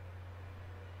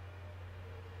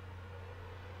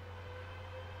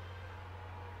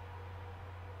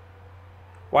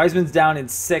 Wiseman's down in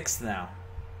 6th now.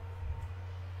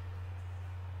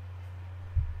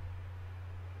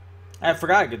 I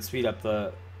forgot I could speed up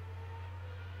the...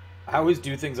 I always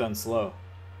do things on slow.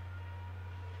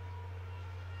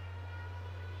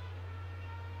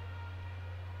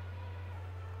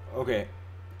 Okay.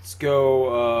 Let's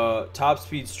go top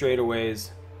speed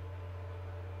straightaways.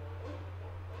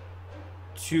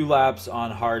 2 laps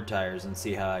on hard tires and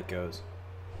see how that goes.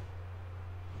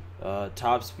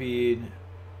 Top speed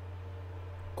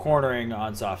cornering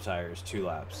on soft tires, 2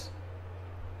 laps.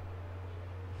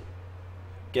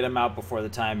 Get them out before the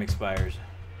time expires.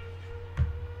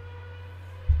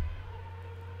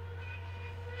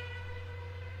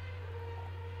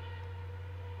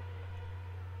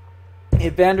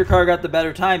 If Vanderkar got the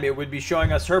better time, it would be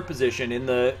showing us her position in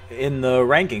the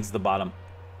rankings at the bottom.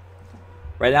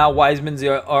 Right now, Wiseman's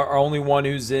our only one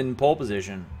who's in pole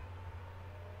position.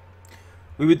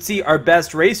 We would see our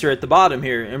best racer at the bottom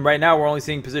here, and right now we're only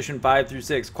seeing position 5 through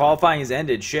 6. Qualifying has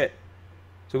ended. Shit.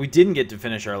 So we didn't get to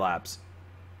finish our laps.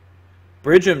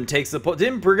 Bridgham takes the pole.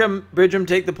 Didn't Bridgham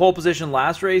take the pole position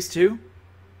last race too?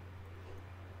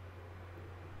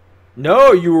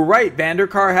 No, you were right.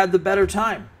 Vanderkar had the better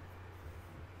time.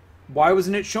 Why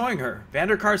wasn't it showing her?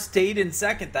 Vanderkar stayed in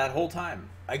second that whole time.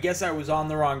 I guess I was on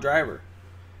the wrong driver.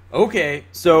 Okay,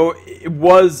 so it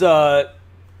was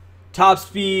top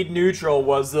speed neutral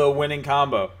was the winning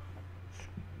combo.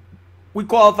 We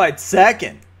qualified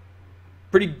second.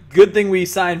 Pretty good thing we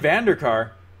signed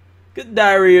Vanderkar. Good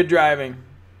diarrhea driving.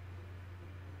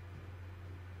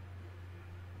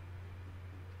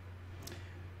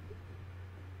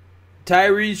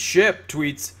 Tyrese Ship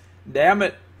tweets, "Damn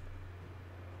it."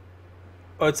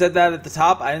 Oh, it said that at the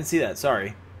top? I didn't see that.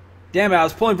 Sorry. Damn it, I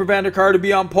was pulling for Vanderkar to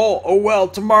be on pole. Oh well,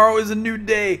 tomorrow is a new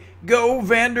day. Go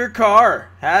Vanderkar.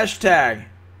 Hashtag.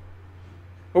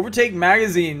 Overtake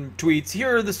Magazine tweets,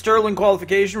 "Here are the Sterling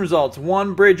qualification results.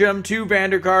 1 Bridgham, 2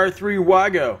 Vanderkar, 3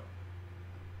 Wago."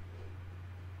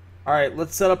 Alright,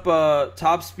 let's set up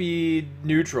top speed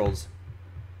neutrals.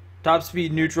 Top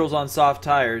speed neutrals on soft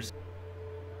tires.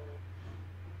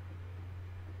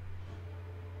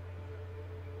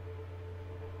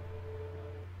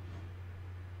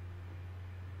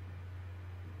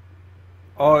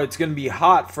 Oh, it's going to be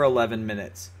hot for 11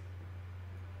 minutes.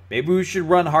 Maybe we should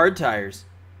run hard tires.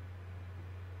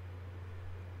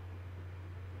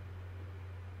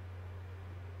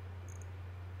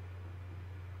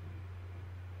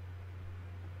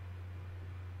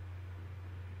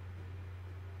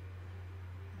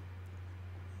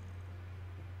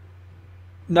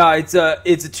 No, it's a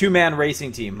 2-man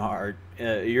racing team. Hard.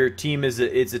 Your team it's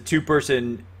a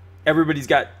 2-person.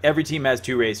 Every team has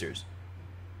 2 racers.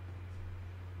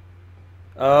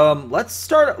 Let's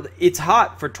start. It's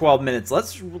hot for 12 minutes.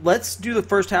 Let's do the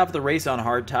first half of the race on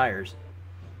hard tires.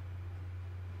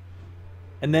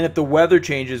 And then if the weather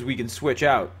changes, we can switch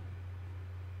out.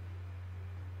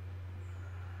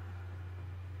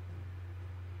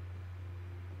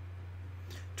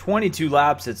 "22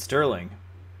 laps at Sterling."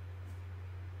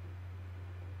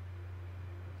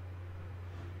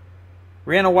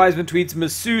 Rihanna Wiseman tweets,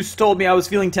 "Masseuse told me I was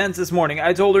feeling tense this morning.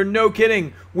 I told her, no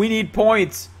kidding, we need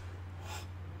points."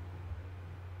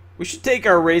 We should take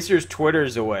our racers'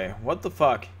 Twitters away. What the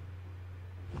fuck?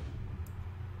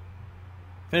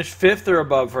 Finish 5th or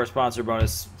above for a sponsor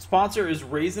bonus. Sponsor is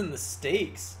raising the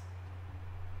stakes.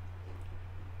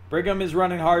 Brigham is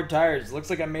running hard tires.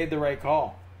 Looks like I made the right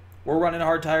call. We're running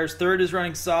hard tires. 3rd is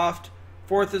running soft.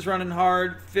 4th is running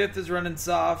hard. 5th is running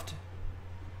soft.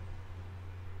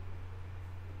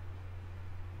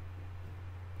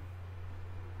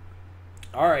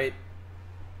 Alright.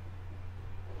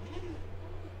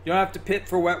 You don't have to pit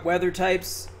for wet weather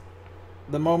types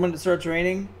the moment it starts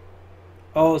raining.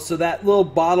 Oh, so that little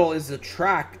bottle is a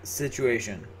track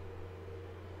situation.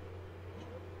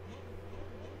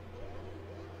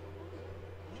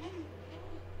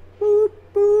 Boop,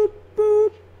 boop,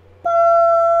 boop,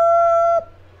 boop.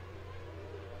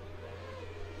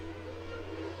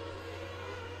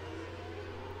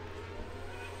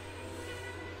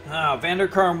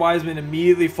 Vanderkar and Wiseman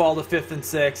immediately fall to 5th and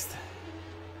 6th.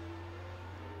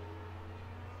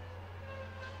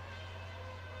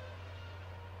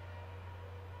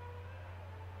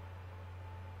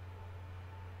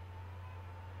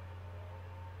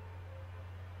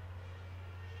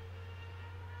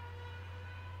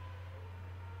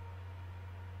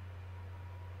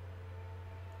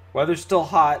 Weather's still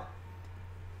hot.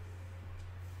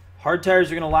 Hard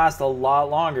tires are going to last a lot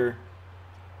longer.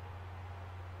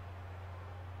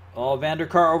 Oh,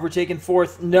 Vanderkar overtaken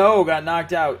 4th. No, got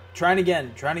knocked out. Trying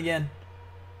again. Trying again.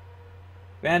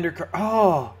 Vanderkar.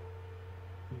 Oh.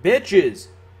 Bitches.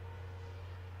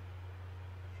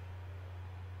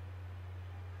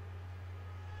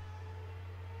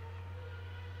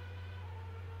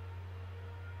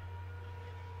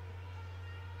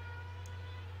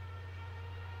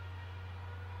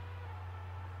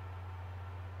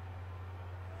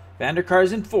 Van der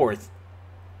Kar's in fourth.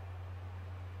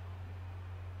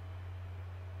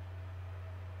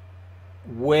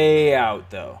 Way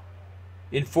out, though.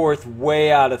 In fourth,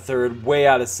 way out of third, way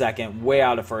out of second, way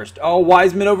out of first. Oh,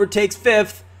 Wiseman overtakes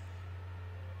fifth.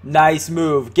 Nice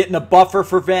move. Getting a buffer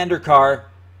for Van der Kar.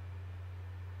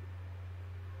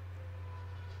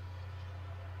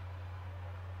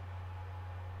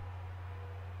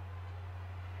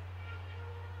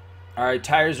 Alright,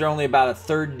 tires are only about a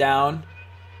third down.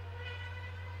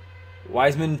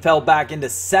 Wiseman fell back into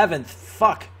seventh.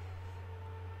 Fuck.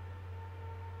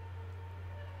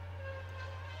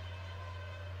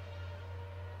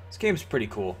 This game's pretty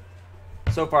cool.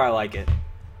 So far, I like it.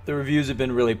 The reviews have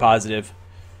been really positive.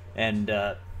 And,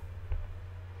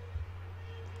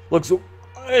 looks,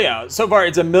 yeah, so far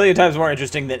it's a million times more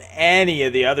interesting than any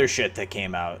of the other shit that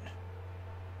came out.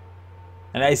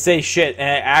 And I say shit, and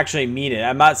I actually mean it.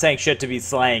 I'm not saying shit to be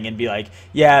slang and be like,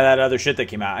 yeah, that other shit that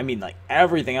came out. I mean, like,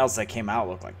 everything else that came out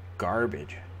looked like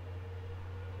garbage.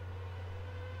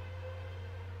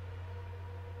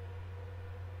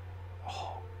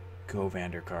 Oh, go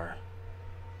Van der Kar.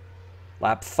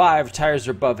 Lap 5, tires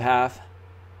are above half.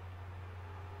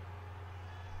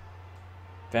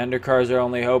 Van der Kar's our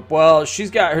only hope. Well,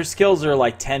 she's got, her skills are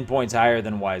like 10 points higher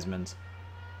than Wiseman's.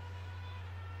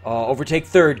 Overtake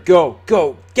third. Go.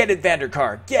 Go. Get it, Van der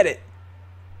Kar. Get it.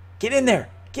 Get in there.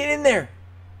 Get in there.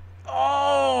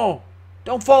 Oh.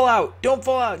 Don't fall out. Don't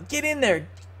fall out. Get in there.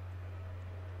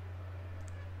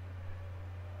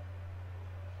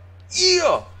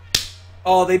 Yeah.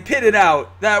 Oh, they pitted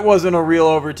out. That wasn't a real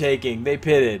overtaking. They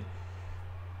pitted.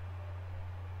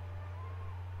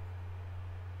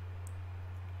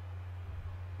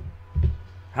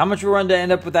 How much we run to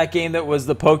end up with that game that was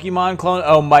the Pokemon clone?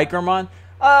 Oh, Micromon?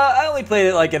 I only played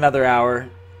it like another hour.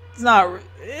 It's not...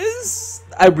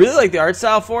 I really like the art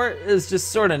style for it. It's just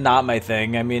sort of not my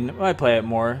thing. I mean, I might play it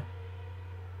more.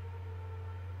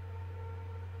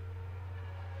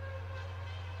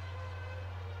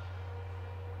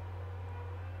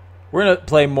 We're going to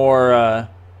play more... we're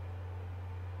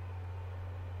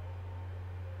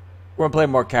going to play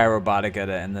more Chirobotica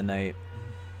to end the night.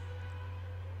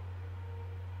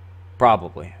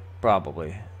 Probably.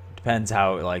 Probably. Depends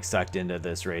how like sucked into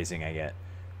this racing I get.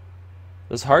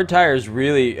 Those hard tires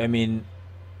really, I mean,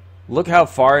 look how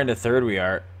far into third we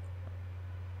are.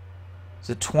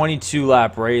 It's a 22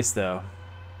 lap race though.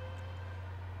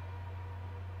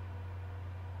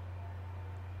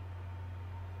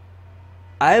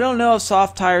 I don't know if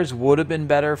soft tires would have been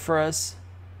better for us.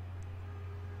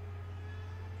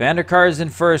 Van der Kar is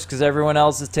in first because everyone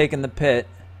else is taking the pit.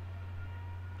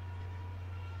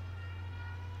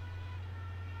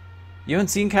 You haven't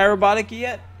seen Chirobotica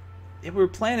yet? If we were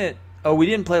playing it... Oh, we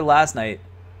didn't play last night.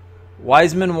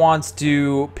 Wiseman wants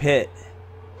to pit.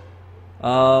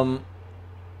 I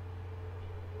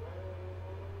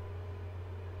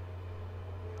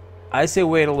say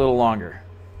wait a little longer.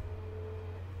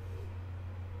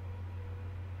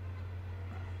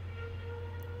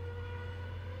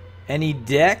 Any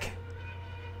deck?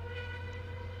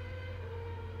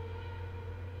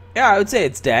 Yeah, I would say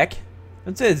it's deck.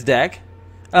 I'd say it's deck.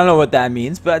 I don't know what that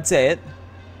means, but I'd say it.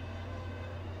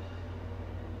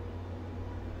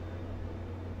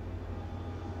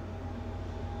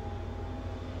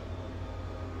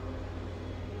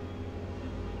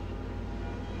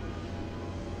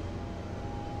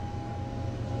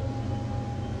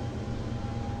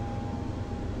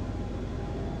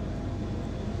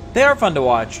 They are fun to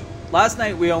watch. Last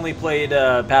night we only played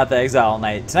Path of Exile all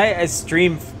night. Tonight I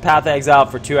streamed Path of Exile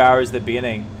for 2 hours at the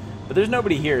beginning. But there's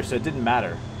nobody here, so it didn't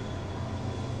matter.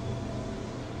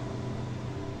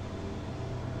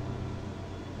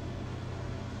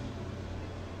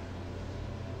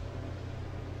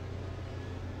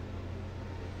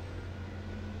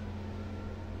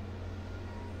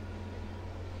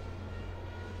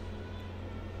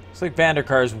 Looks like Van der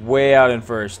Kar's way out in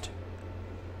first.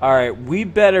 Alright, we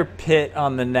better pit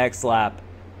on the next lap.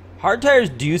 Hard tires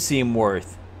do seem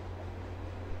worth.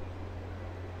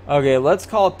 Okay, let's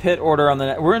call a pit order on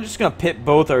the... We're just going to pit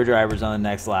both our drivers on the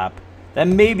next lap. That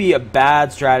may be a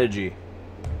bad strategy.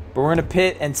 But we're going to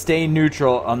pit and stay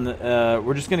neutral on the...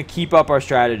 we're just going to keep up our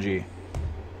strategy.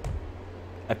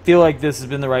 I feel like this has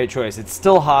been the right choice. It's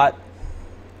still hot.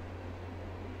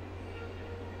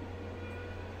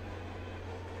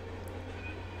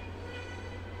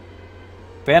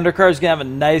 Van der Kar's going to have a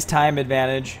nice time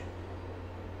advantage.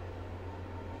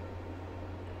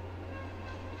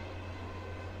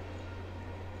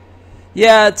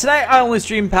 Yeah, tonight I only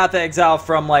streamed Path of Exile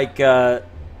from like, how's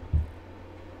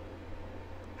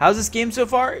this game so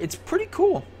far? It's pretty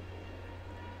cool.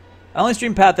 I only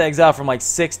streamed Path to Exile from like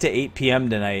 6 to 8 p.m.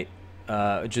 tonight,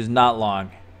 which is not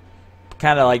long.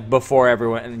 Kind of like before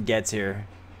everyone gets here.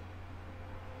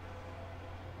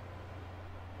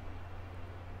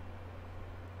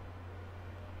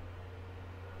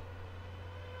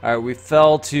 Alright, we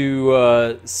fell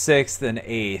to 6th and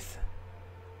 8th.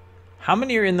 How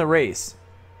many are in the race?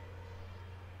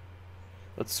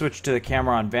 Let's switch to the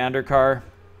camera on Vanderkar.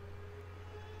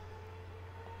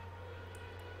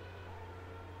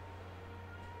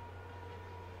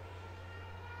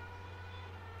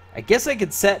 I guess I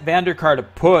could set Vanderkar to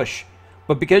push,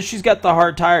 but because she's got the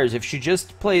hard tires, if she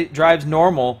just drives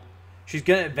normal, she's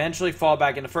going to eventually fall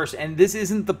back into first. And this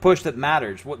isn't the push that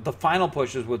matters. The final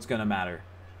push is what's going to matter.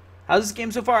 How's this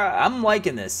game so far? I'm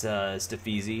liking this,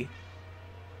 Stefezi.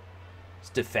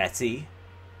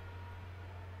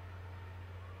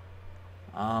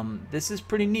 This is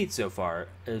pretty neat so far,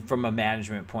 from a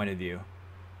management point of view.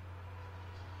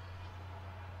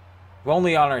 We're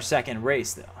only on our second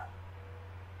race, though.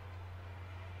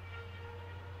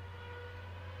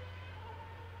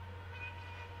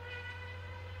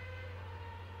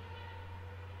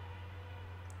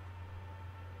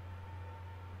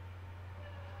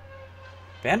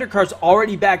 Vanderkar's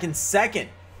already back in second.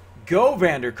 Go,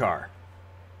 Vanderkar.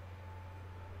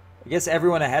 I guess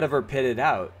everyone ahead of her pitted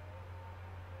out.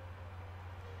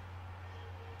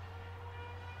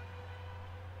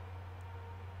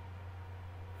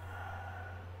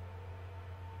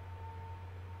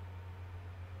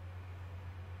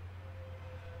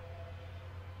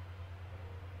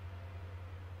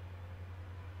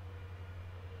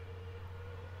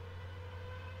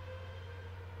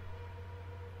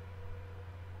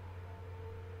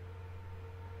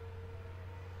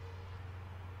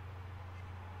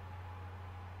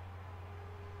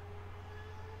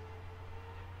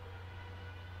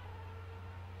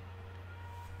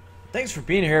 Thanks for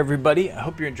being here, everybody. I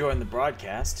hope you're enjoying the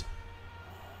broadcast.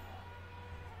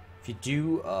 If you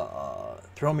do,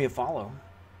 throw me a follow.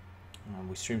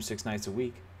 We stream 6 nights a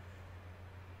week.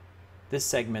 This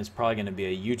segment is probably going to be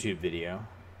a YouTube video.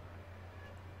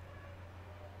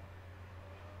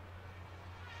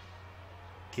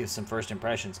 Give some first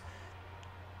impressions.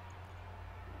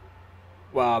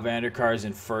 Wow, Vanderkar's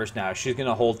in first now. She's going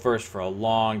to hold first for a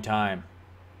long time.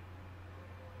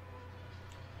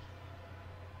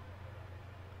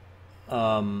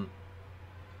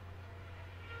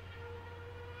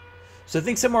 So I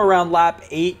think somewhere around lap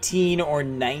 18 or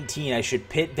 19, I should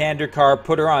pit Vanderkar,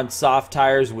 put her on soft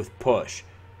tires with push.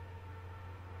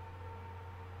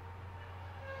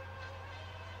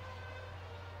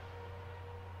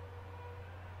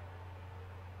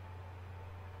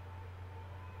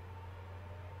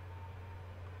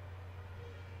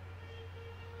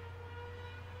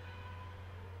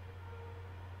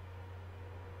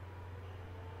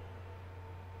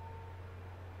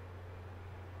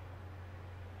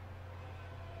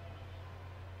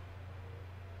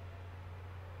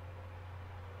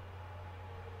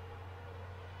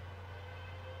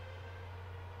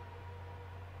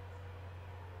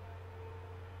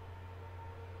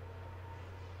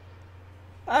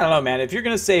 I don't know, man. If you're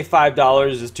going to say $5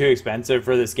 is too expensive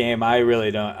for this game, I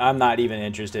really don't. I'm not even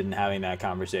interested in having that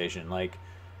conversation. Like,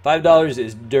 $5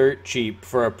 is dirt cheap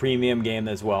for a premium game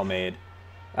that's well made.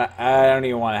 I don't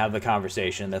even want to have the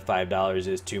conversation that $5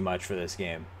 is too much for this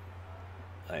game.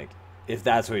 Like, if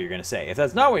that's what you're going to say. If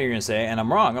that's not what you're going to say, and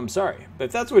I'm wrong, I'm sorry. But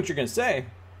if that's what you're going to say,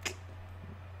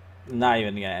 I'm not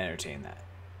even going to entertain that.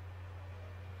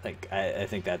 Like, I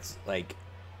think that's, like...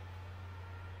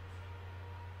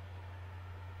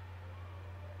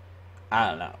 I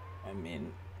don't know. I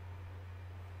mean,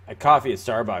 a coffee at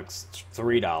Starbucks,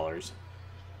 $3.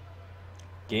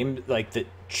 Game, like, the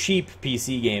cheap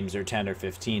PC games are $10 or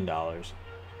 $15.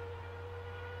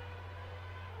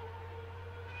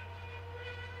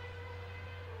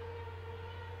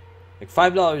 Like,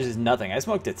 $5 is nothing. I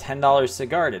smoked a $10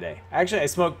 cigar today. Actually,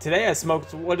 what did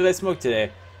I smoke today?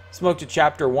 I smoked a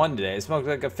Chapter 1 today. I smoked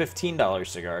like a $15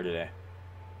 cigar today.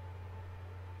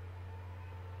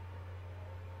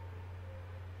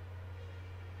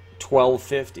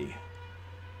 $12.50.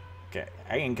 Okay,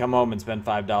 I can come home and spend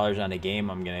 $5 on a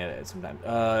game. I'm gonna get it sometime.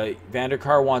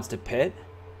 Vanderkar wants to pit.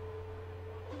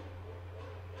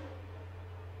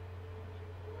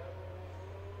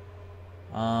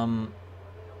 A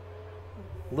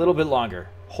little bit longer.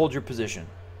 Hold your position.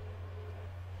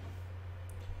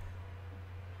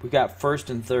 We got first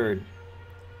and third.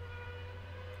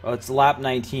 Oh, it's lap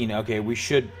 19. Okay, we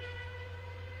should.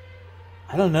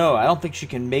 I don't know. I don't think she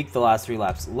can make the last 3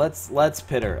 laps. Let's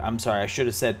pit her. I'm sorry. I should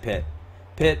have said pit.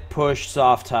 Pit, push,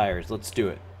 soft tires. Let's do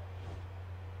it.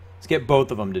 Let's get both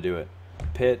of them to do it.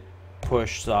 Pit,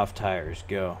 push soft tires.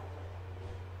 Go.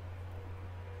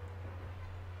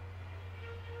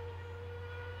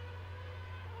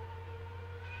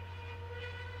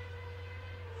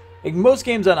 Like most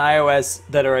games on iOS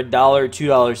that are $1,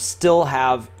 $2 still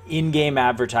have in-game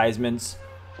advertisements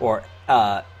or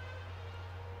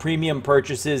premium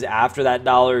purchases after that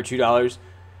 $1 or $2.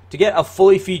 To get a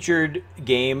fully featured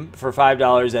game for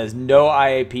 $5 as no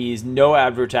IAPs, no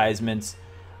advertisements,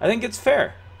 I think it's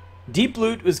fair. Deep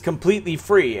Loot was completely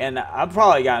free, and I've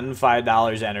probably gotten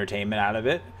 $5 entertainment out of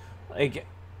it. Like,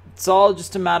 it's all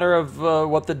just a matter of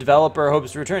what the developer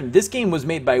hopes to return. This game was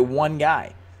made by one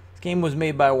guy. This game was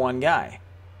made by one guy.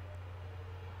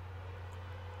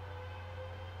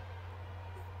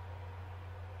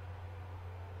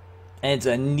 And it's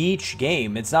a niche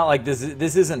game. It's not like this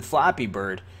isn't Flappy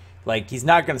Bird. Like, he's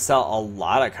not going to sell a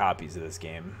lot of copies of this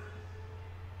game.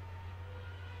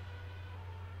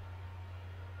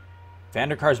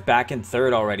 Vanderkaar's back in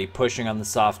third already, pushing on the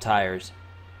soft tires.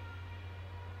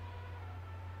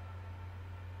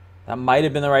 That might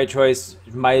have been the right choice.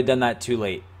 Might have done that too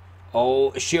late.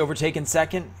 Oh, is she overtaken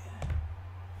second?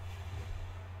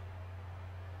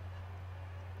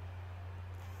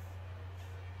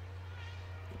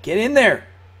 Get in there.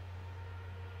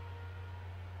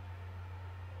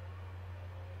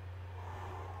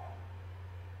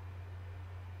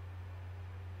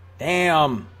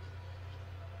 Damn.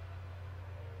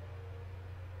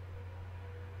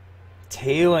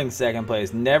 Tailing second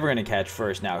place. Never going to catch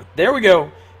first now. There we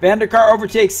go. Vanderkaar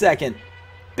overtakes second.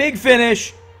 Big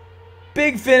finish.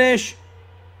 Big finish.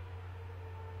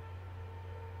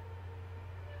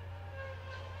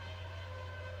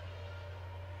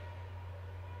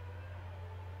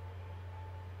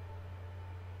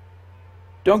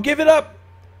 Don't give it up.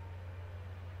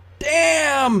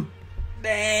 Damn.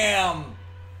 Damn.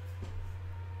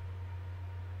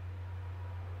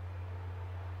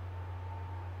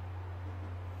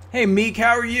 Hey, Meek,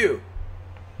 how are you?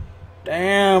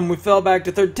 Damn, we fell back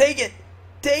to third. Take it.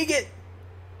 Take it.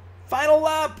 Final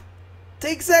lap.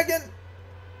 Take second.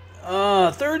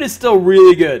 Third is still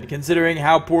really good, considering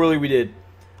how poorly we did.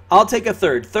 I'll take a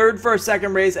third. Third for a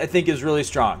second race, I think, is really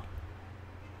strong.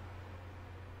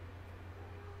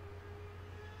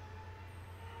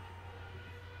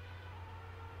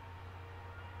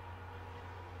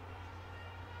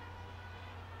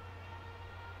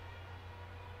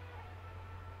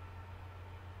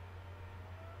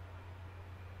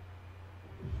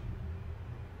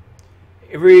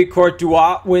 Avery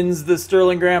Courtois wins the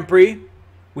Sterling Grand Prix.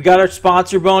 We got our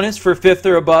sponsor bonus for fifth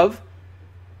or above.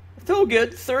 I feel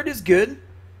good. Third is good.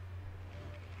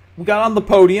 We got on the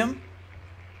podium.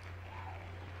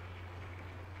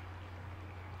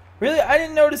 Really, I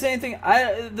didn't notice anything.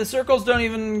 The circles don't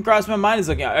even cross my mind as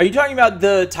looking at. Are you talking about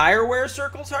the tire wear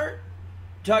circles, Hart?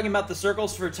 You talking about the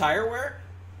circles for tire wear?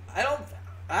 I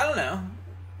don't know.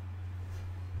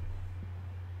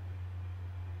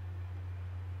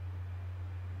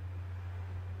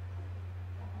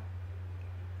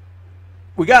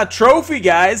 We got a trophy,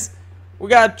 guys. We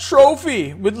got a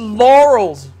trophy with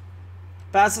laurels.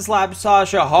 Fastest lap,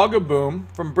 Sasha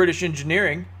Hoggaboom from British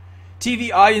Engineering.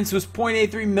 TV audience was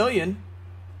 0.83 million.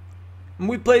 And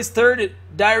we placed third at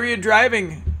Diarrhea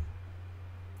Driving.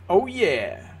 Oh,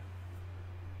 yeah.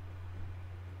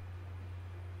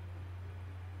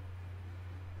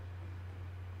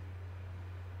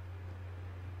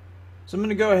 So I'm going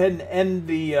to go ahead and end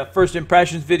the first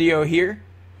impressions video here.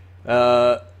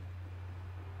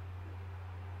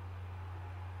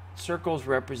 Circles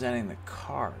representing the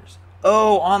cars.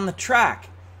 Oh, on the track.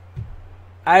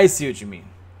 I see what you mean.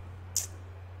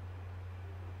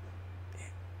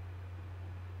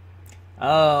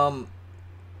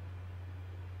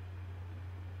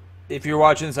 If you're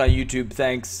watching this on YouTube,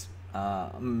 thanks.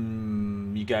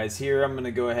 You guys here, I'm going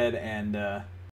to go ahead and